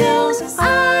daffodils.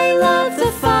 I love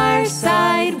the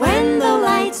fireside when the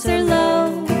lights are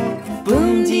low.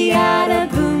 Boom-de-yada,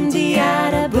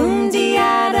 boom-de-yada,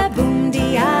 boom-de-yada,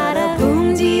 boom-de-yada,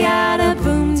 boom-de-yada,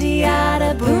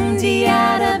 boom-de-yada,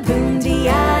 boom-de-yada,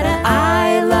 boom-de-yada.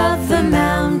 I love the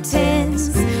mountains.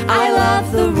 I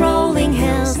love the rolling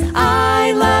hills.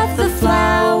 I love the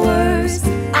flowers.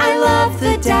 I love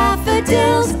the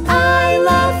daffodils. I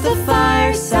love the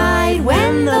fireside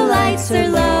when the lights are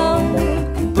low.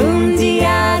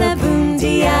 Boom-de-yada,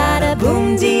 boom-de-yada,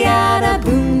 boom-de-yada,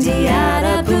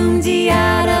 boom-de-yada,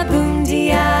 boom-de-yada,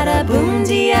 boom-de-yada,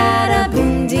 boom-de-yada,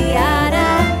 boom-de-yada.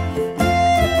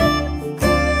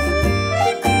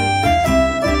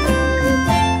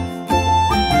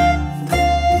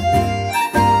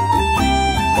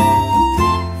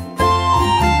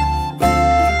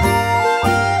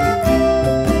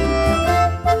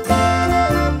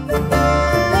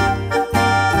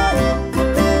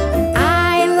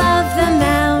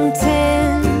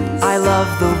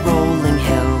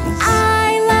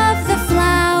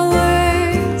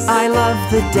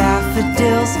 The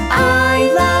daffodils.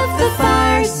 I love the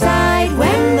fireside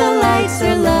when the lights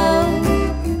are low.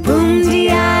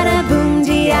 Boom-de-yada,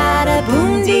 boom-de-yada,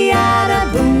 boom-de-yada,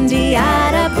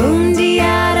 boom-de-yada,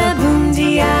 boom-de-yada,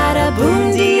 boom-de-yada,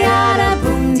 boom-de-yada,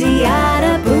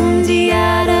 boom-de-yada,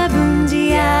 boom-de-yada,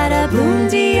 boom-de-yada,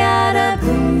 boom-de-yada,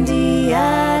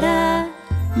 boom-de-yada.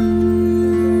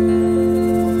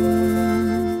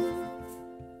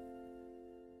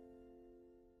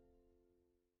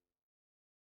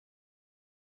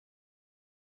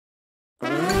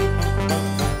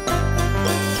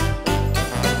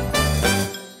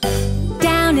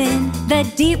 The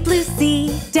deep blue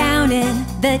sea, down in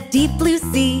the deep blue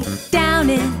sea, down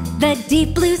in the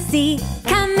deep blue sea.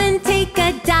 Come and take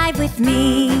a dive with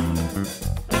me.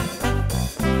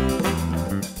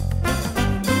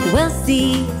 We'll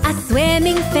see a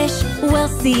swimming fish, we'll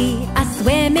see a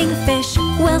swimming fish,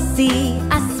 we'll see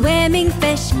a swimming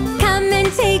fish. Come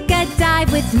and take a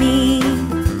dive with me.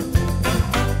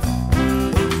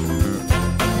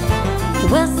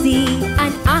 We'll see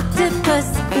an octopus,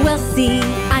 we'll see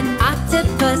an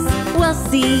octopus, we'll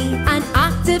see an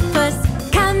octopus.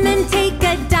 Come and take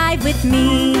a dive with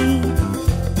me.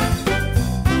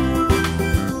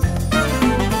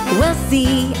 We'll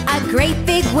see a great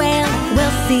big whale,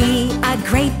 we'll see a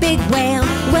great big whale,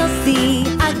 we'll see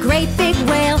a great big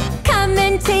whale. Come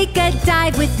and take a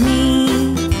dive with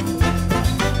me.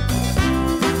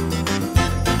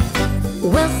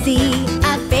 We'll see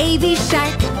a baby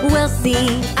shark, we'll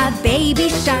see a baby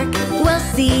shark, we'll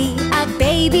see a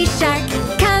baby shark.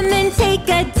 Come and take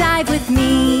a dive with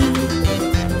me.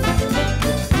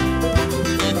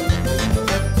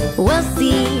 We'll see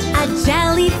see a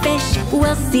jellyfish.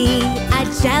 We'll see a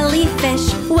jellyfish.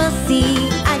 We'll see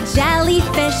a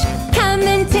jellyfish. Come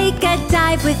and take a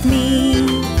dive with me.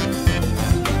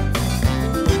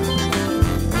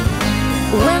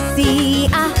 We'll see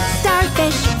a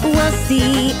starfish. We'll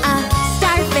see a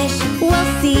starfish.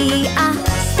 We'll see a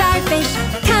starfish.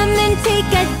 Come and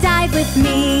take a dive with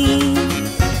me.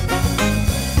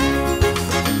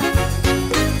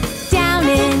 Down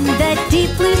in the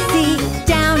deep blue sea.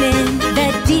 Down in the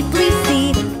deep blue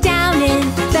sea. Down in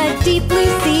the deep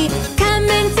blue sea. Come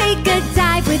and take a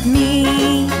dive with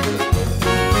me.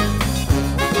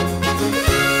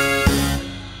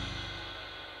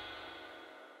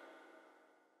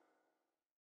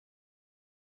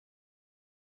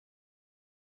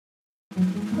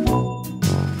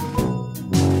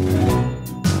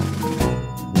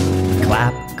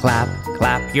 Clap, clap,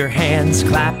 clap your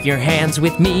hands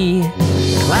with me.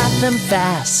 Clap them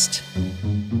fast.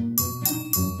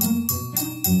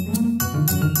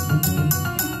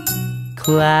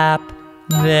 Clap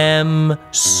them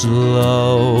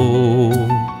slow.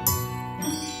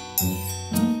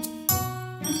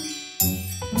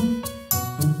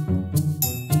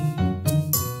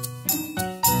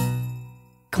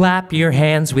 Clap your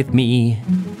hands with me.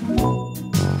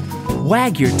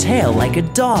 Wag your tail like a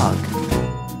dog.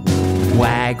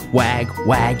 Wag, wag,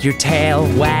 wag your tail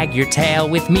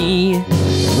with me.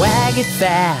 Wag it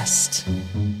fast.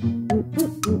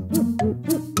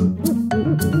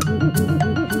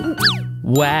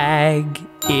 Wag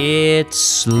it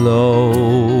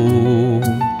slow.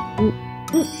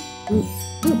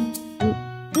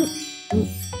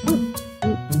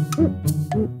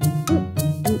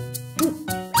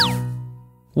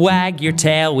 Wag your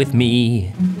tail with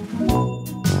me.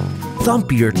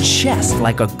 Thump your chest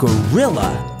like a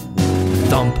gorilla.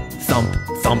 Thump, thump,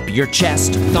 thump your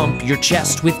chest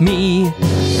with me.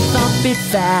 Thump it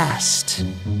fast.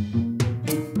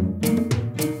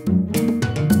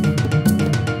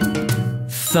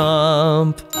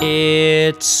 Thump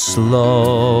it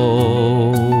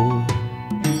slow.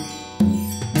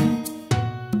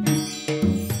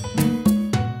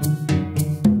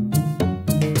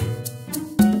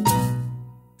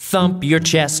 Thump your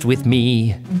chest with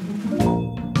me.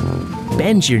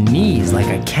 Bend your knees like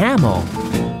a camel.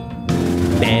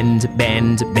 Bend,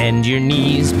 bend, bend your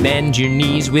knees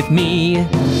with me.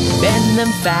 Bend them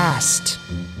fast.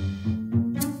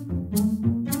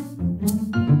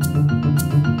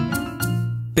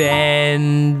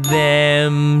 Bend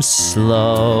them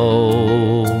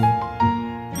slow.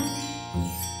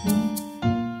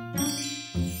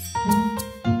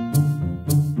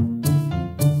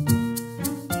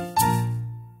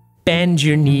 Bend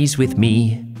your knees with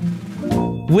me.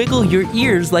 Wiggle your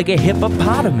ears like a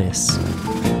hippopotamus.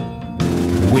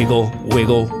 Wiggle,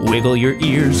 wiggle, wiggle your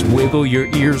ears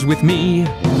with me.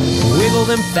 Wiggle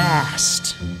them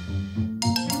fast.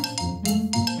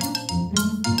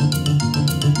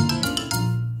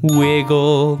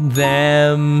 Wiggle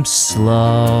them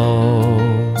slow.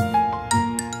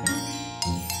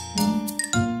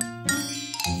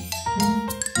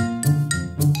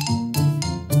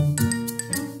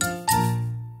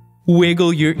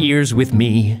 Wiggle your ears with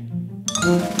me.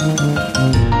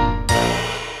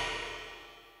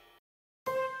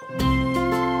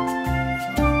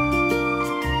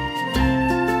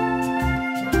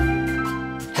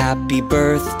 Happy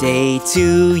birthday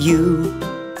to you.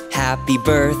 Happy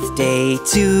birthday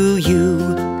to you.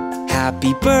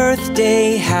 Happy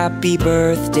birthday, happy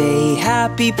birthday,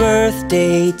 happy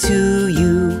birthday to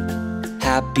you.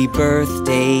 Happy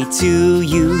birthday to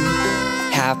you.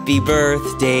 Happy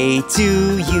birthday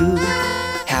to you.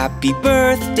 Happy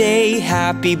birthday,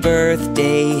 happy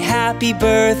birthday, happy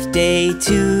birthday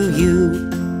to you.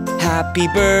 Happy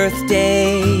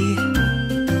birthday.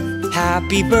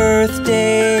 Happy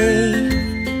birthday.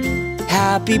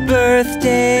 Happy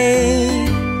birthday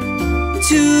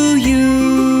to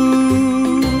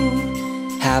you.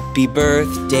 Happy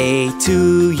birthday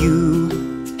to you.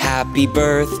 Happy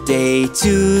birthday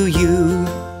to you.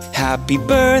 Happy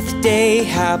birthday,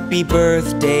 happy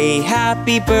birthday,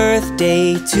 happy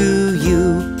birthday to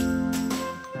you.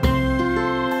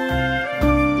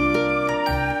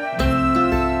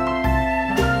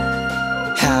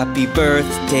 Happy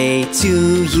birthday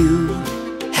to you.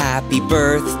 Happy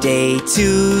birthday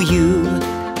to you.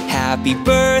 Happy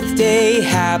birthday,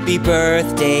 happy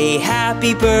birthday,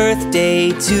 happy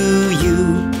birthday to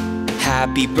you.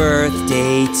 Happy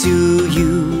birthday to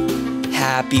you.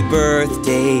 Happy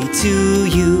birthday to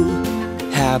you.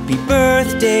 Happy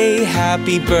birthday,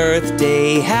 happy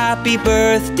birthday, happy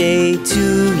birthday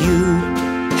to you.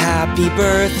 Happy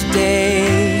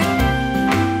birthday.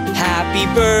 Happy Happy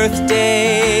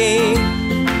birthday.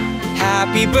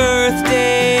 Happy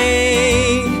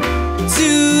birthday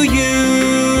to you.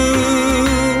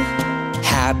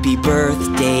 Happy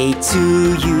birthday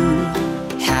to you.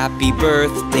 Happy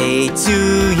birthday to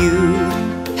you.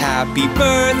 Happy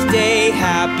birthday,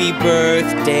 happy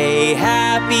birthday,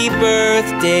 happy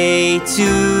birthday to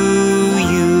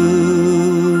you.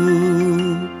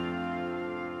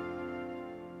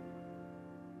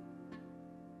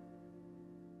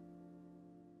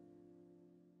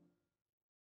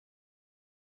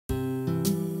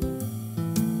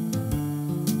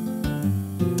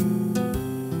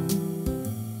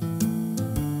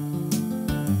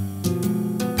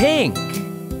 Pink.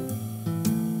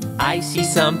 I see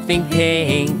something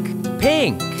pink,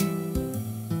 pink.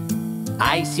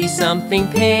 I see something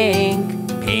pink,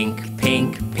 pink,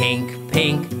 pink, pink,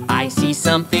 pink. I see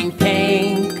something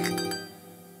pink.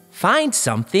 Find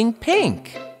something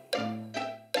pink.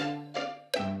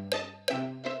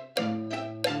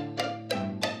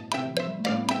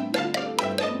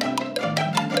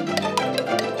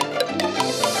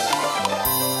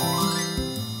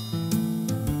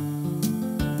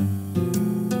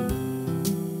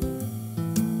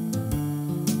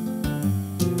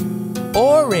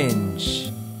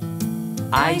 Orange.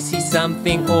 I see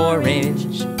something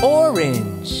orange,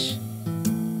 orange.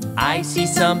 I see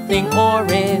something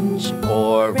orange,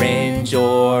 orange,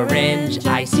 orange.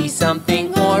 I see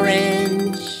something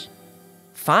orange.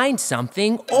 Find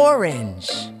something orange.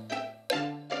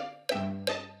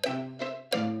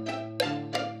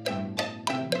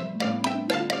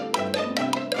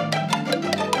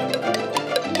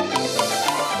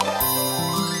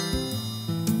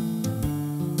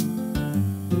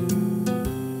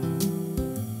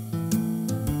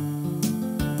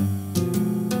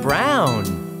 Brown.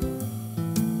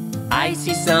 I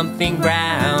see something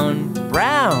brown,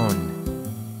 brown.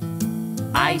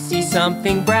 I see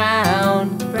something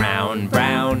brown, brown,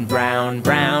 brown, brown,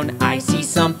 brown. I see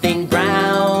something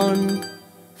brown.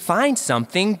 Find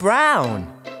something brown.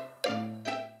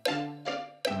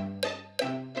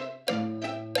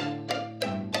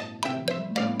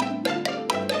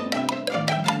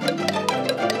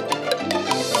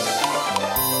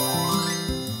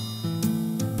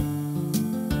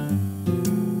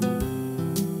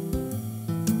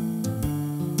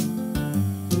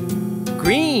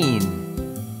 Green.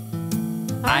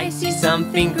 I see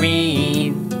something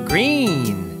green,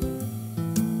 green.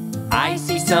 I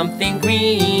see something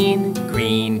green,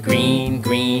 green, green,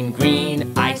 green,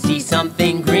 green. I see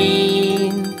something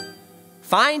green.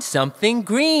 Find something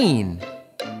green.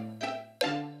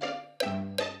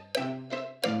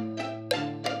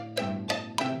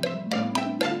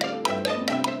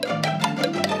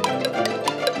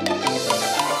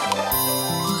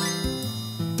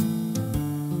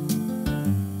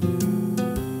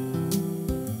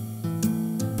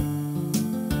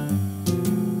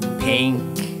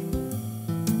 Pink,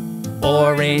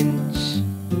 orange,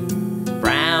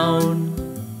 brown,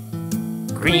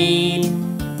 green.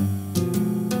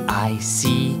 I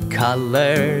see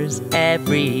colors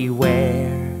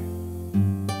everywhere.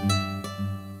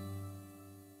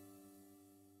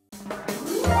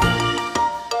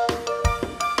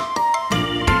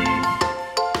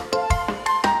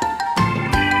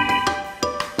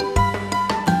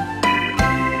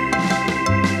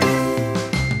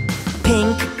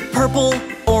 Pink, purple,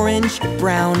 orange,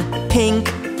 brown.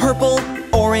 Pink, purple,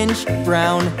 orange,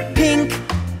 brown. Pink,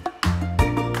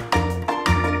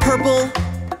 purple,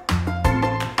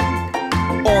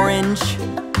 orange,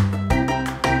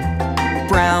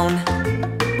 brown.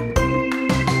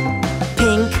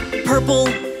 Pink, purple,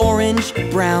 orange,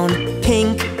 brown.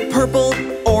 Pink, purple,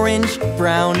 orange,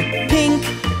 brown. Pink,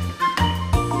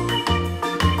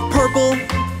 purple,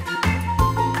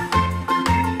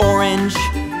 orange,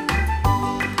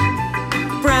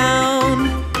 brown.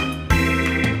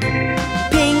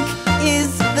 Pink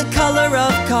is the color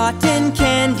of cotton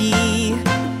candy.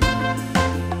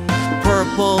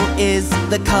 Purple is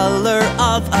the color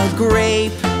of a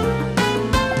grape.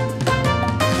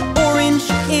 Orange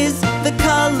is the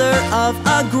color of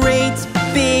a great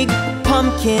big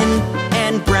pumpkin.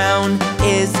 And brown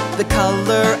is the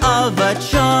color of a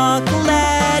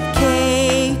chocolate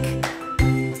cake.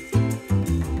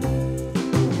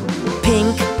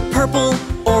 Pink, purple,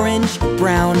 orange,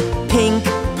 brown. Pink,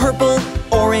 purple,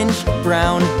 orange,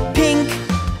 brown. Pink,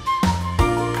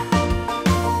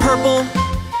 purple,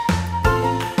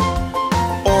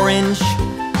 orange,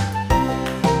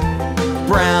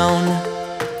 brown.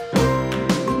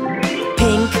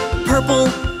 Pink, purple,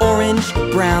 orange,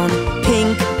 brown.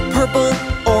 Pink, purple,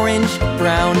 orange,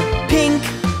 brown. Pink,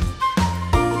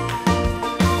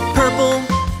 purple, purple,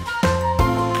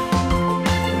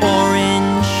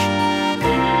 orange,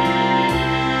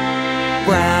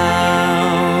 brown.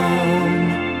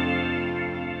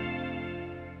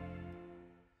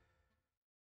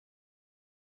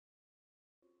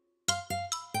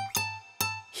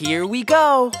 Here we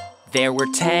go. There were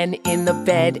 10 in the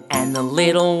bed, and the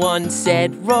little one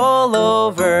said, roll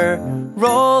over,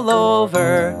 roll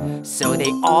over. So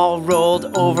they all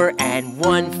rolled over, and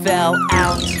one fell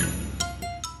out.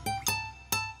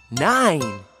 9.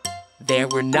 There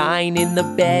were 9 in the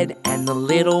bed, and the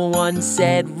little one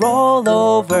said, roll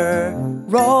over,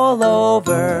 roll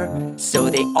over. So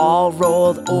they all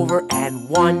rolled over, and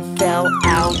one fell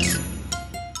out.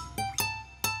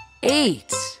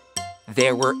 8.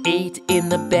 There were 8 in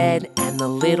the bed, and the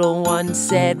little one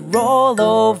said, roll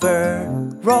over,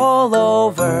 roll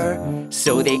over.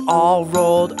 So they all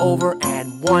rolled over,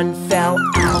 and one fell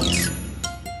out.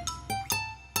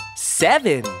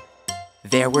 7.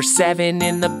 There were 7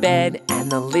 in the bed, and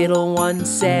the little one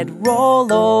said,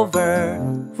 roll over,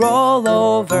 roll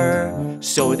over.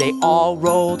 So they all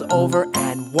rolled over,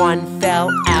 and one fell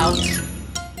out.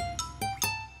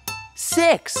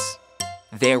 6.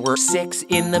 There were 6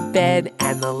 in the bed,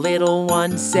 and the little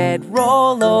one said,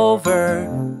 roll over,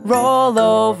 roll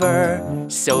over.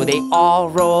 So they all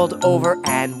rolled over,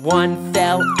 and one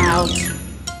fell out.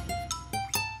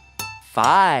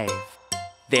 5.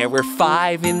 There were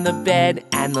 5 in the bed,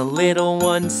 and the little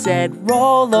one said,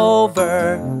 roll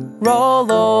over,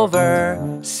 roll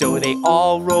over. So they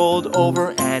all rolled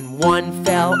over, and one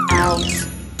fell out.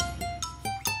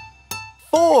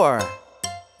 4.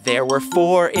 There were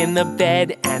 4 in the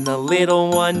bed, and the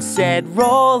little one said,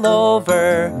 roll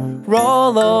over,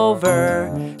 roll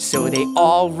over. So they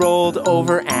all rolled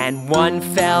over, and one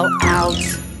fell out.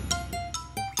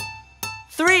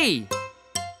 3.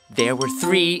 There were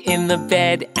 3 in the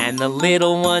bed, and the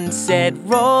little one said,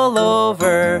 roll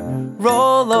over,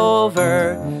 roll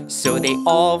over. So they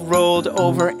all rolled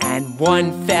over, and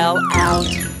one fell out.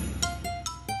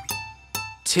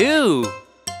 2.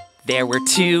 There were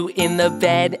 2 in the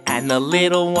bed, and the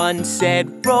little one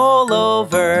said, roll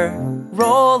over,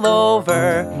 roll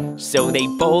over. So they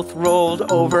both rolled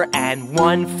over, and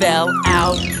one fell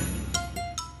out.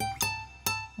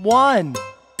 1.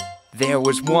 There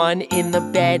was 1 in the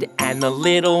bed, and the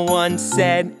little one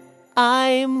said,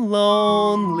 I'm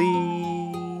lonely.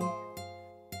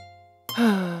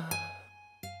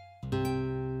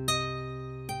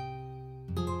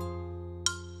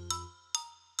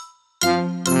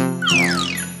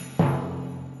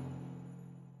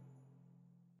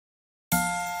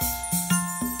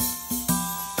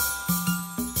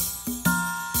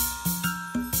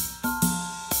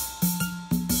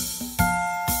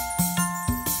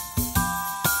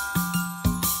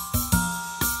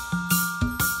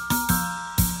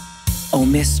 Oh,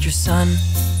 Mr. Sun,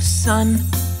 Sun,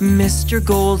 Mr.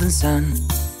 Golden Sun,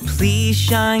 please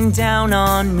shine down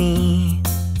on me.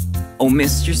 Oh,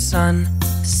 Mr. Sun,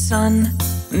 Sun,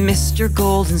 Mr.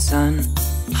 Golden Sun,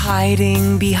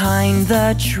 hiding behind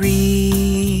the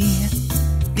tree.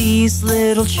 These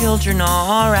little children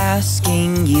are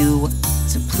asking you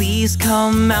to please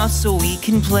come out so we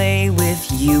can play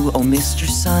with you. Oh, Mr.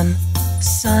 Sun,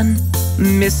 Sun,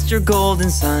 Mr. Golden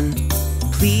Sun,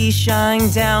 please shine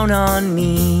down on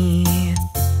me.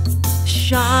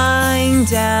 Shine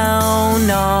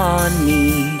down on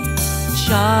me.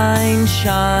 Shine,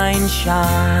 shine,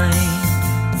 shine.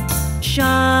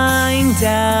 Shine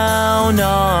down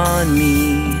on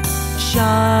me.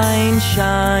 Shine,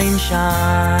 shine,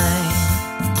 shine.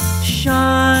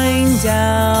 Shine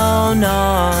down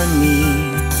on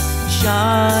me.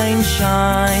 Shine,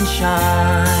 shine,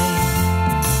 shine.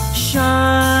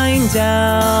 Shine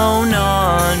down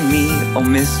on me. Oh,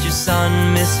 Mr.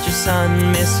 Sun, Mr.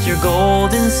 Sun, Mr.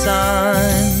 Golden Sun.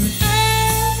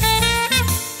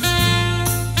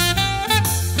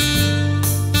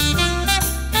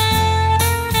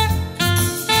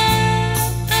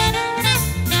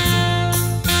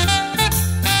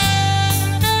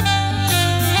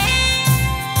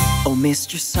 Oh,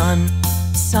 Mr. Sun,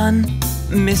 Sun,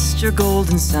 Mr.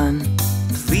 Golden Sun,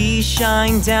 please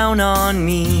shine down on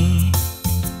me.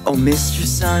 Oh, Mr.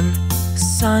 Sun,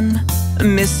 Sun,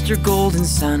 Mr. Golden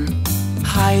Sun,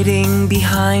 hiding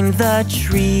behind the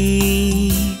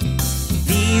tree.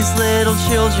 These little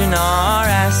children are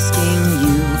asking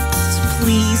you to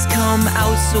please come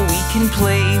out so we can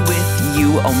play with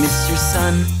you. Oh, Mr.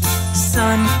 Sun,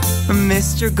 Sun,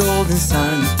 Mr. Golden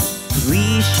Sun,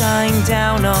 please shine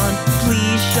down on,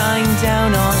 please shine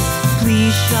down on,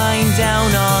 please shine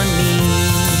down on me.